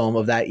Lucasfilm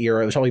of that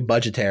era, it was probably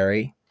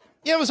budgetary.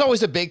 Yeah, it was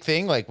always a big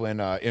thing, like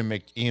when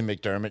Ian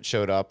McDermott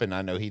showed up, and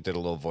I know he did a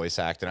little voice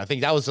acting. I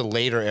think that was the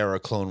later era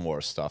Clone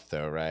Wars stuff,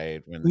 though,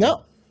 right?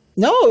 No,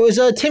 it was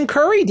Tim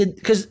Curry did,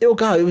 because it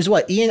was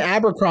what, Ian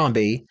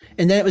Abercrombie,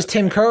 and then it was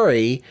Tim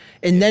Curry,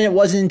 and then it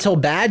wasn't until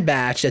Bad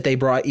Batch that they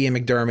brought Ian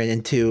McDermott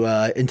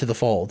into the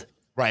fold.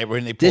 Right,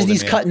 when they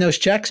Disney's cutting those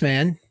checks,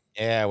 man.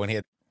 Yeah, when he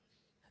had.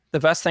 The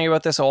best thing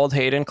about this old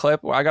Hayden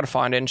clip, I got to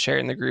find it and share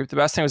it in the group. The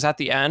best thing was at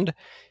the end.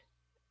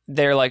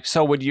 They're like,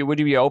 so would you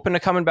be open to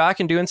coming back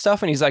and doing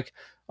stuff? And he's like,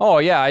 oh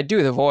yeah, I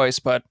do the voice,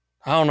 but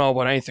I don't know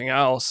about anything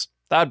else.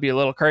 That'd be a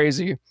little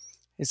crazy.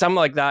 Something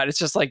like that. It's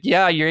just like,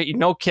 yeah, you're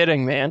no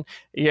kidding, man.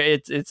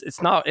 It's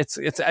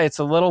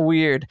a little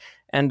weird,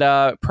 and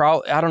I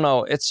don't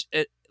know.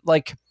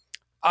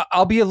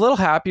 I'll be a little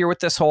happier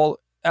with this whole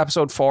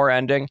episode 4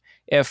 ending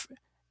if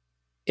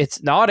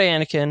it's not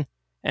Anakin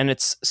and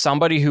it's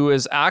somebody who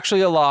is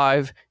actually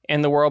alive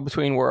in the world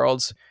between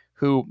worlds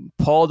who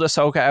pulled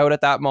Ahsoka out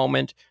at that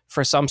moment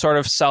for some sort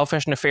of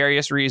selfish,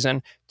 nefarious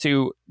reason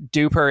to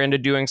dupe her into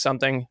doing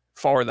something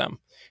for them.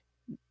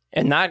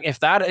 And that, if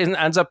that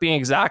ends up being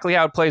exactly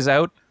how it plays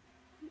out,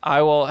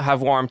 I will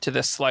have warmed to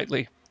this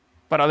slightly.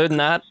 But other than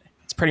that,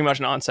 it's pretty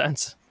much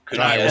nonsense.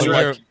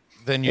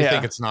 Then you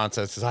think it's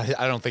nonsense.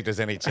 I don't think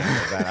there's any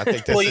chance of that. I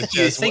think this is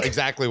just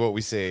exactly what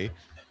we see.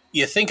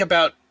 You think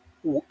about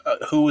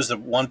who was the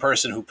one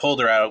person who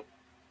pulled her out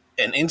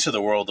and into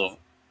the world of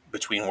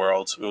Between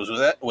Worlds.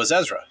 Was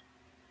Ezra.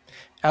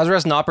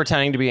 Ezra's not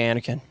pretending to be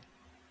Anakin.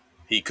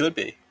 He could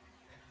be.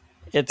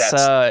 It's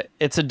a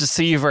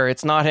deceiver.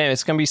 It's not him.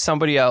 It's going to be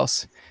somebody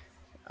else.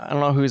 I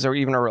don't know who's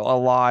even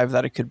alive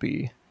that it could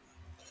be.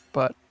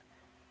 But,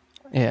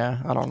 yeah,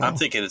 I don't know. I'm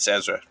thinking it's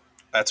Ezra.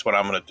 That's what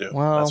I'm going to do.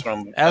 Well, that's what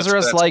I'm,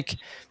 Ezra's like,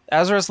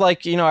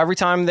 every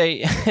time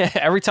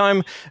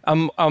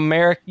a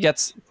Merrick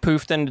gets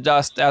poofed into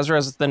dust,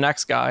 Ezra's the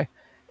next guy.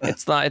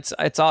 It's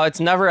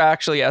never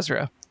actually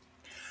Ezra.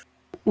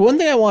 One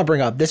thing I want to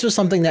bring up, this was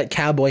something that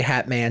Cowboy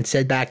Hat Man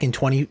said back in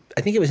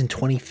I think it was in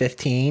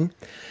 2015.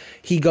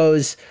 He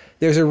goes,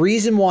 there's a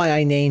reason why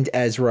I named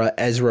Ezra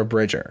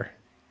Bridger.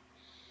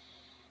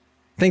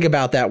 Think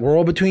about that.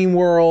 World between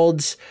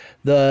worlds,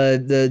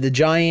 the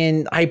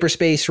giant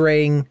hyperspace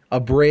ring, a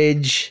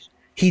bridge.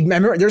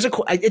 Remember,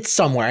 it's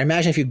somewhere. I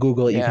imagine if you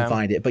Google it, you can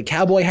find it. But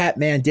Cowboy Hat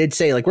Man did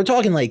say, we're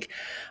talking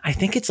I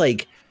think it's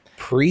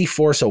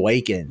pre-Force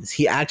Awakens.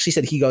 He actually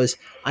said, he goes,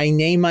 I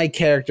name my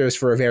characters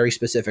for a very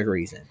specific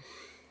reason.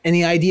 And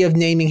the idea of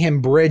naming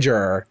him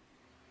Bridger,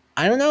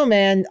 I don't know,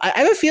 man. I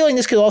have a feeling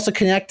this could also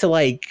connect to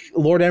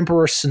Lord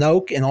Emperor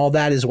Snoke and all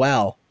that as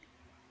well.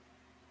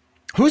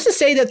 Who's to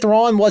say that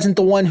Thrawn wasn't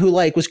the one who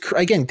was,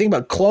 again, think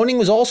about it, cloning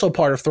was also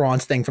part of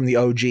Thrawn's thing from the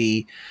OG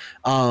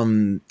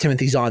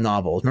Timothy Zahn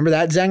novels. Remember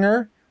that,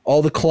 Zenger?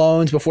 All the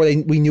clones before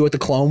we knew what the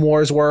Clone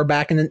Wars were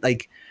back in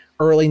the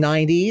early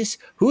 90s.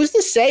 Who's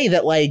to say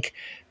that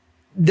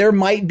there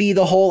might be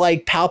the whole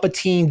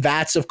Palpatine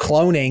vats of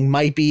cloning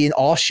might be an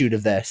offshoot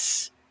of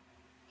this?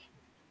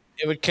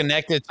 It would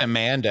connect it to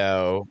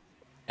Mando.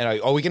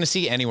 And are we going to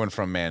see anyone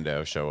from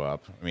Mando show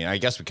up? I mean, I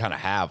guess we kind of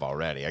have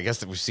already. I guess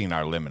that we've seen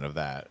our limit of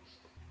that.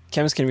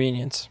 Kim's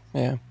convenience.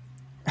 Yeah.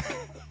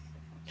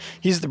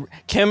 He's the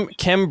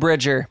Kim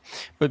Bridger,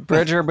 but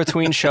Bridger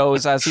between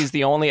shows as he's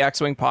the only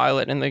X-Wing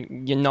pilot in the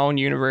known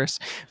universe.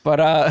 But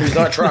he's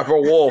not Trapper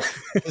Wolf.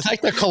 It's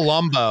like the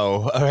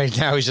Columbo. Right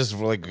now he's just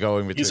going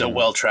between. He's a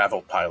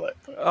well-traveled pilot.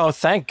 Oh,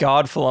 thank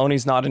God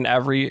Filoni's not in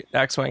every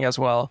X-Wing as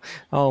well.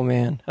 Oh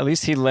man, at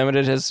least he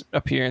limited his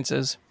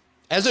appearances.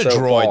 As a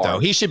droid, though,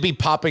 he should be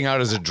popping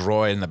out as a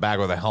droid in the back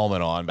with a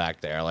helmet on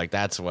back there.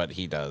 That's what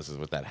he does is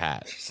with that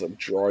hat. Just a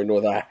droid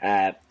with a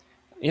hat.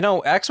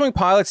 X-Wing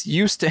pilots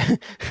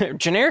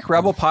generic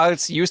Rebel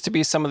pilots used to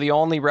be some of the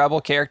only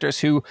Rebel characters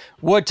who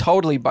would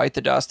totally bite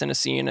the dust in a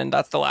scene, and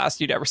that's the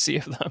last you'd ever see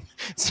of them.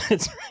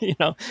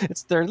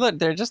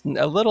 They're just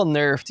a little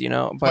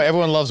nerfed, But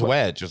everyone loves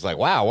Wedge. It's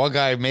wow, one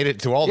guy made it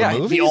to all the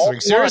movies.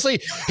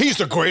 Seriously, he's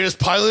the greatest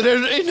pilot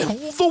in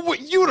the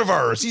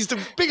universe. He's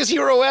the biggest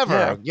hero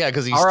ever. Yeah,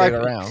 because he stayed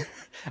around.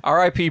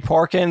 R.I.P.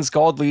 Porkins,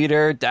 Gold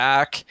Leader,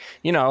 Dak.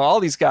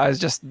 All these guys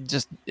just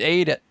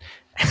ate it.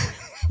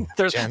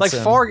 There's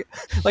Jensen.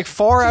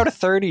 4 out of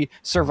 30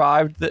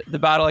 survived the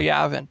Battle of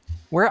Yavin.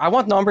 I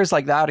want numbers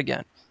like that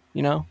again,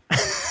 But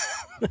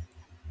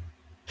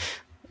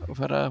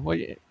what are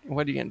you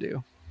gonna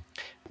do?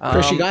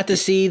 Chris, you got to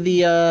see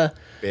the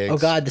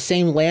the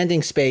same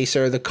landing space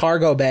or the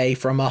cargo bay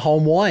from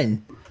Home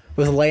 1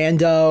 with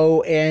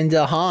Lando and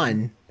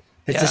Han.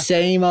 It's the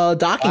same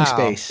docking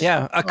space.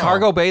 Yeah, a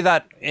cargo bay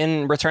that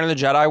in Return of the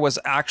Jedi was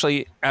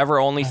actually ever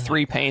only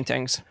 3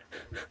 paintings.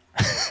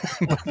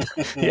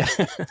 Yeah,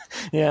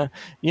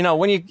 yeah.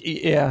 When you,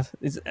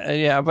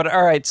 But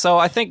all right. So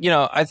I think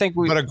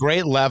we. But a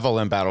great level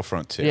in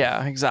Battlefront 2.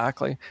 Yeah,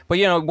 exactly. But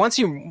once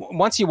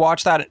you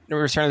watch that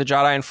Return of the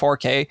Jedi in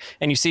 4K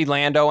and you see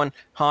Lando and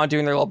Han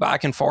doing their little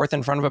back and forth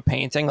in front of a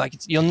painting, like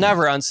you'll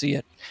never unsee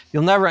it.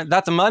 You'll never.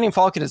 That the Millennium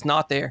Falcon is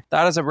not there.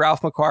 That is a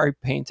Ralph McQuarrie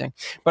painting.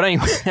 But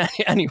anyway,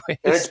 and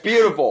it's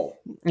beautiful.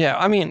 Yeah,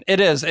 I mean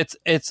it is. It's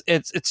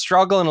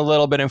struggling a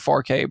little bit in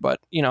 4K, but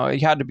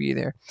it had to be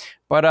there.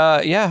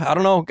 But yeah, I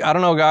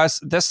don't know, guys.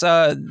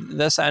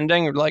 This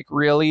ending, like,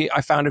 really,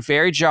 I found it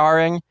very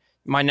jarring.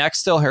 My neck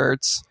still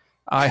hurts.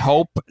 I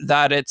hope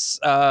that it's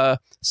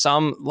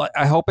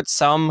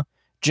some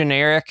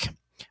generic,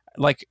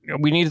 like,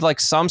 we need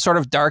like some sort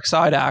of dark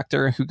side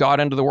actor who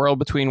got into the world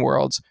between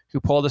worlds, who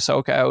pulled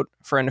Ahsoka out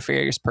for a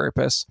nefarious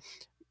purpose.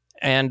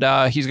 And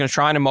he's going to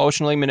try and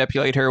emotionally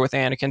manipulate her with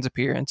Anakin's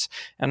appearance.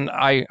 And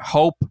I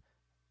hope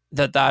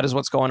that is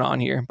what's going on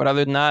here. But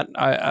other than that,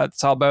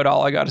 that's about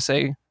all I got to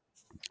say.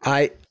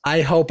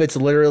 I hope it's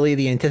literally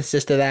the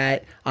antithesis to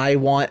that. I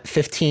want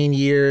 15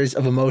 years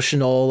of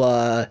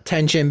emotional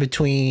tension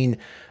between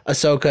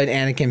Ahsoka and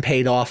Anakin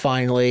paid off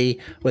finally,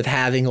 with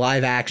having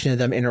live action of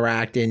them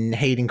interact, and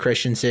Hayden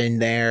Christensen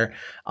there.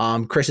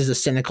 Chris is a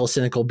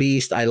cynical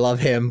beast. I love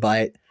him,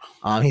 but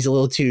he's a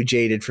little too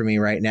jaded for me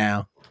right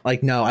now.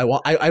 Like, no,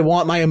 I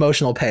want my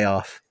emotional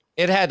payoff.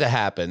 It had to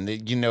happen.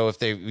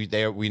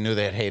 If we knew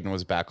that Hayden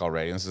was back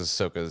already, and this is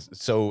Ahsoka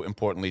so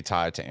importantly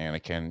tied to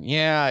Anakin.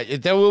 Yeah,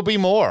 there will be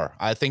more.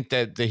 I think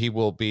that he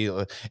will be.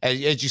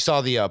 As you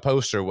saw, the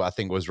poster, I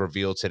think, was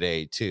revealed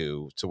today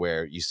too, to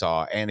where you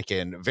saw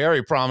Anakin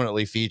very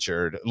prominently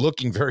featured,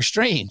 looking very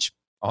strange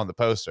on the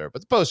poster.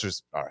 But the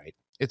poster's all right.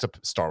 It's a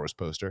Star Wars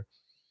poster.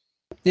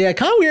 Yeah,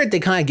 kind of weird they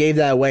kind of gave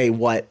that away,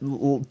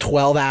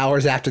 12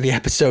 hours after the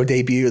episode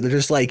debut. They're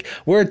just like,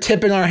 we're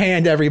tipping our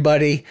hand,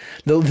 everybody.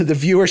 The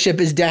viewership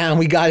is down.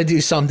 We got to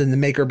do something to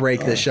make or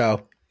break this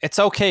show. It's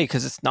okay,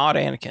 because it's not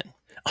Anakin.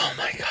 Oh,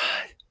 my God.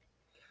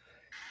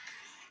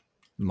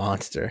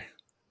 Monster.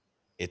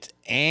 It's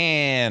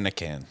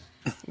Anakin.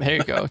 There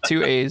you go.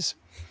 2 A's.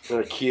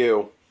 And a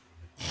Q.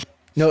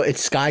 No,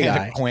 it's Sky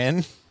Guy.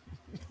 Quinn.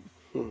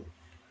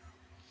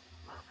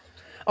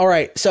 All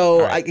right.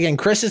 So again,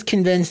 Chris is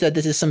convinced that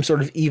this is some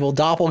sort of evil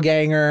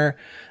doppelganger.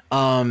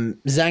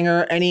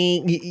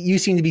 Zenger, you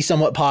seem to be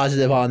somewhat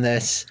positive on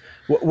this.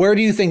 Where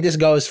do you think this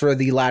goes for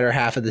the latter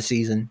half of the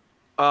season?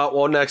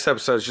 Well, next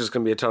episode is just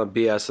going to be a ton of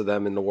BS of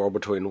them in the world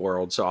between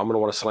worlds. So I'm going to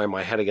want to slam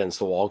my head against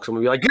the wall because I'm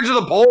going to be like, get to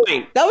the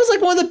point. That was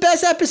like one of the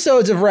best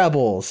episodes of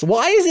Rebels.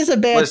 Why is this a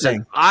bad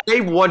thing?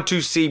 I want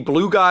to see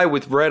blue guy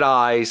with red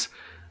eyes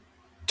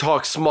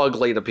talk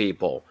smugly to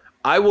people.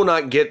 I will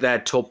not get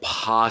that till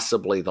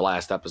possibly the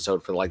last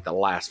episode for like the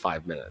last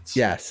 5 minutes.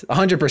 Yes,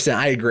 100%.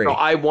 I agree. So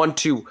I want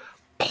to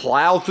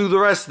plow through the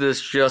rest of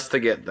this just to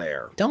get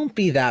there. Don't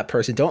be that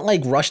person. Don't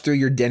like rush through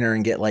your dinner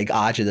and get like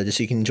agita just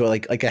so you can enjoy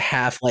like a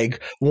half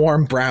like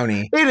warm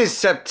brownie. It is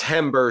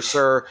September,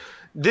 sir.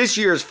 This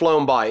year has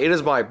flown by. It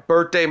is my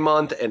birthday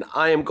month, and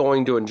I am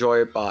going to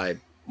enjoy it by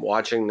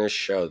watching this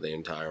show the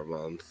entire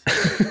month.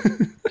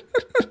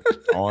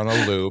 On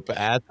a loop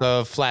at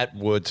the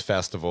Flatwoods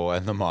Festival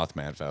and the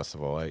Mothman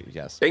Festival.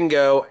 Yes.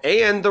 Bingo.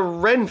 And the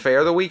Ren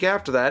Fair the week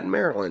after that in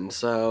Maryland.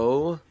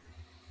 So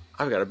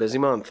I've got a busy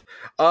month.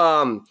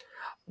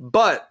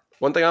 But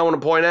one thing I want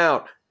to point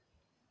out,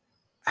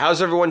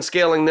 how's everyone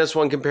scaling this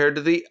one compared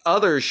to the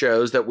other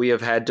shows that we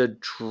have had to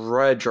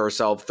dredge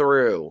ourselves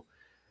through?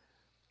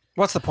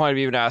 What's the point of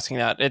even asking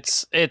that?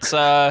 It's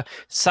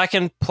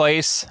second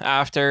place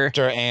after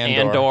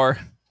Andor.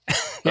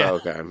 Yeah. Oh,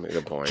 okay,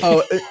 good point.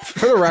 Oh,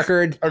 for the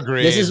record,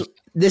 agreed. This is what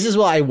this is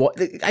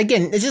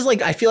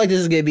like, I feel like this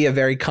is going to be a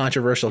very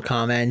controversial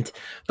comment,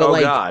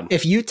 but God.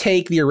 If you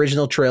take the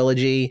original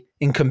trilogy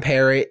and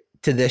compare it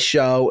to this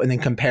show and then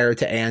compare it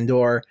to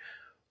Andor,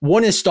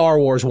 one is Star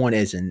Wars, one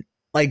isn't.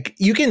 Like,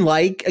 you can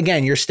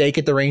again, your steak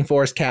at the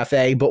Rainforest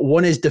Cafe, but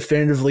one is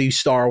definitively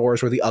Star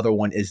Wars where the other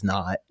one is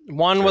not.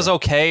 One was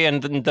okay in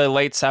the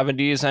late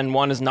 70s and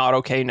one is not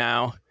okay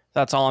now.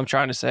 That's all I'm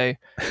trying to say.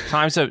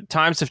 Times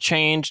have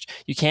changed.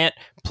 You can't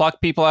pluck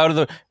people out of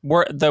the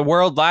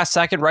world last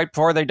second right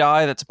before they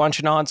die. That's a bunch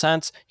of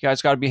nonsense. You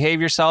guys got to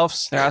behave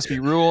yourselves. There has to be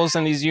rules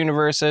in these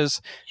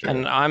universes. Sure.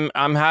 And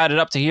I'm had it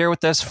up to here with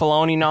this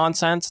Filoni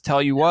nonsense.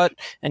 Tell you what,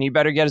 and you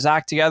better get his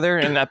act together,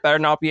 and that better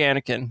not be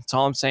Anakin. That's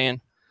all I'm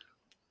saying.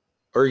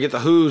 Or you get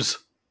the Who's.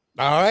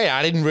 All right,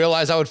 I didn't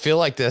realize I would feel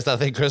like this. I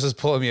think Chris is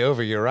pulling me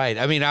over. You're right.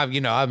 I mean,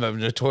 I'm a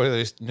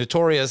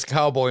notorious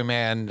cowboy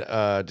man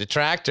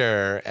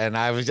detractor, and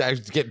I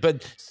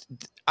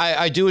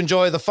do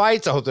enjoy the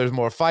fights. I hope there's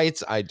more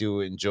fights. I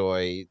do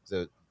enjoy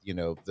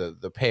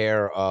the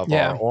pair of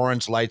our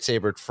orange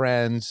lightsabered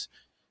friends,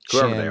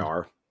 whoever they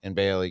are, and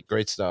Bailey.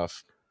 Great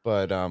stuff.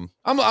 But I'm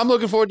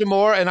looking forward to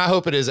more, and I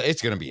hope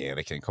it's going to be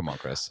Anakin. Come on,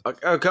 Chris.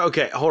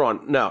 Okay, hold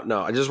on.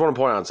 No. I just want to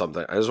point out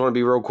something. I just want to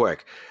be real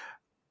quick.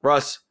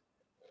 Russ,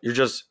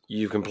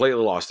 you've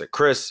completely lost it.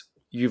 Chris,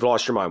 you've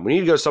lost your mind. We need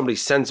to go somebody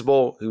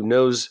sensible who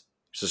knows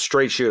He's a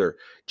straight shooter.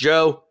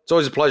 Joe, it's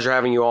always a pleasure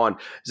having you on.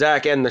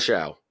 Zach, end the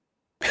show.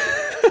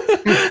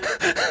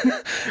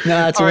 No,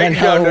 that's one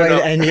hell of a way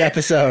to end the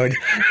episode.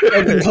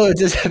 That concludes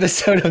this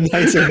episode of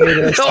Knights of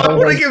Vader. I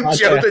want to give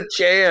Joe the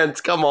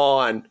chance. Come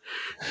on.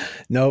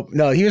 Nope.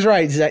 No, he was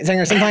right.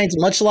 Zanger, sometimes,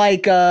 much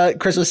like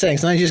Chris was saying,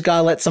 sometimes you just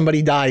gotta let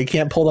somebody die. You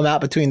can't pull them out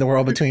between the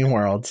world between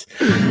worlds.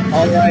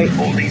 All right.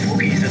 All these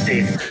pieces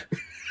in.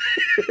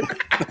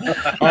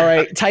 All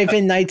right, type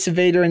in Knights of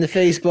Vader into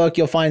Facebook.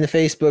 You'll find the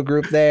Facebook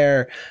group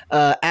there.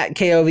 At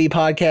KOV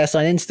Podcast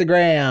on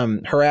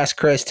Instagram. Harass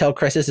Chris. Tell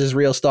Chris this is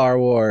real Star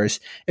Wars.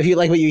 If you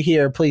like what you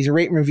hear, please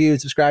rate and review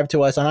and subscribe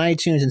to us on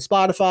iTunes and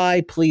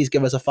Spotify. Please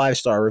give us a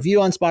 5-star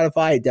review on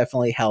Spotify. It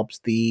definitely helps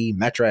the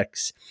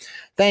metrics.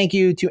 Thank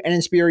you to An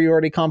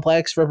Inferiority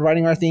Complex for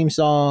providing our theme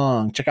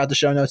song. Check out the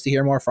show notes to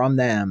hear more from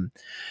them.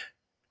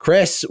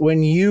 Chris,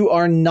 when you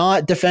are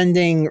not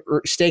defending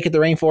Steak at the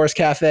Rainforest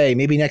Cafe,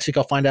 maybe next week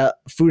I'll find a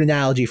food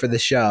analogy for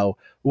this show.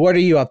 What are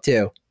you up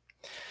to?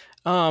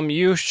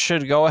 You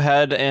should go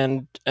ahead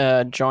and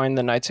join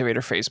the Knights of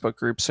Vader Facebook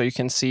group so you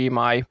can see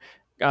my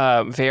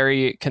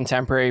very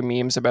contemporary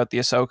memes about the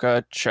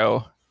Ahsoka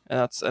show.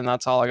 And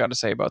that's all I got to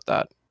say about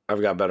that.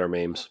 I've got better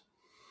memes.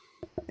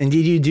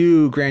 Indeed you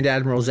do, Grand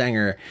Admiral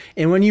Zenger.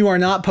 And when you are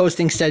not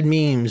posting said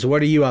memes,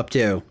 what are you up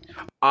to?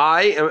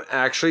 I am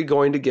actually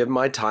going to give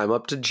my time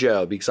up to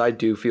Joe because I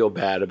do feel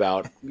bad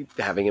about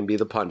having him be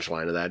the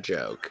punchline of that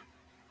joke.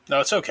 No,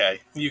 it's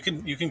okay. You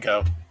can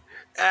go.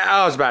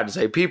 I was about to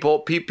say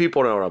people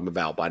know what I'm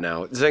about by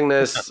now.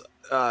 Zingness,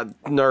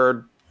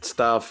 nerd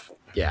stuff,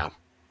 yeah.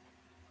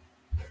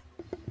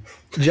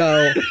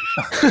 Joe,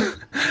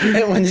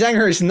 when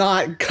Zenger is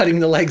not cutting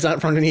the legs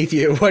out from underneath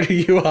you, what are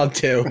you up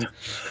to?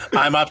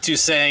 I'm up to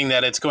saying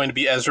that it's going to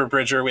be Ezra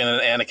Bridger in an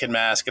Anakin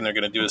mask, and they're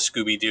going to do a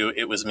Scooby-Doo.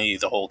 It was me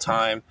the whole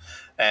time,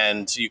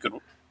 and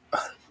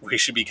we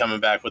should be coming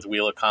back with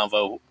Wheel of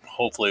Convo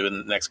hopefully in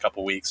the next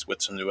couple weeks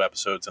with some new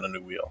episodes and a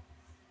new wheel.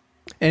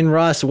 And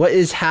Russ, what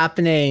is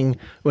happening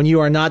when you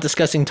are not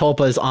discussing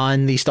tulpas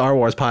on the Star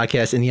Wars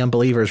podcast in the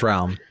Unbelievers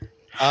realm?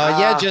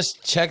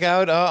 Just check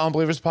out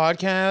Unbelievers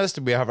Podcast.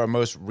 We have our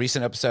most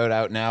recent episode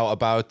out now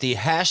about the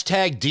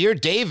hashtag Dear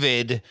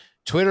David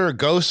Twitter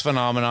ghost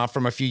phenomenon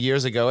from a few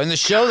years ago, and the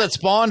show that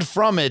spawned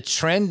from it,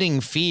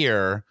 Trending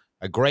Fear,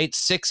 a great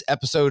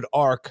 6-episode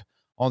arc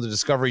on the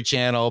Discovery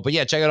Channel. But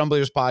yeah, check out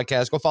Unbelievers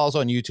Podcast. Go follow us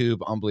on YouTube,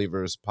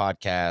 Unbelievers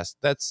Podcast.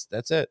 That's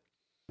it.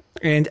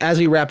 And as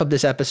we wrap up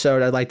this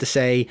episode, I'd like to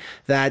say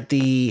that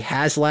the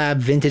HasLab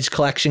Vintage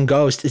Collection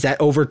Ghost is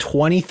at over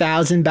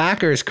 20,000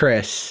 backers,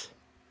 Chris.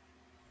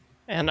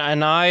 And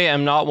I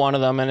am not one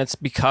of them, and it's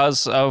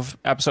because of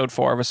episode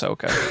 4 of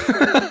Ahsoka.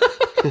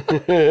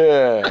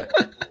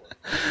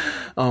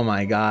 Oh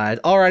my God.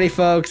 Alrighty,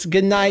 folks.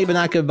 Good night, but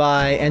not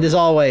goodbye. And as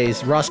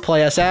always, Russ,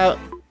 play us out.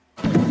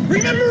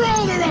 Remember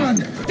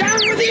Alderaan! Down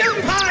with the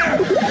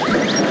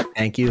Empire!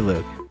 Thank you,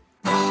 Luke.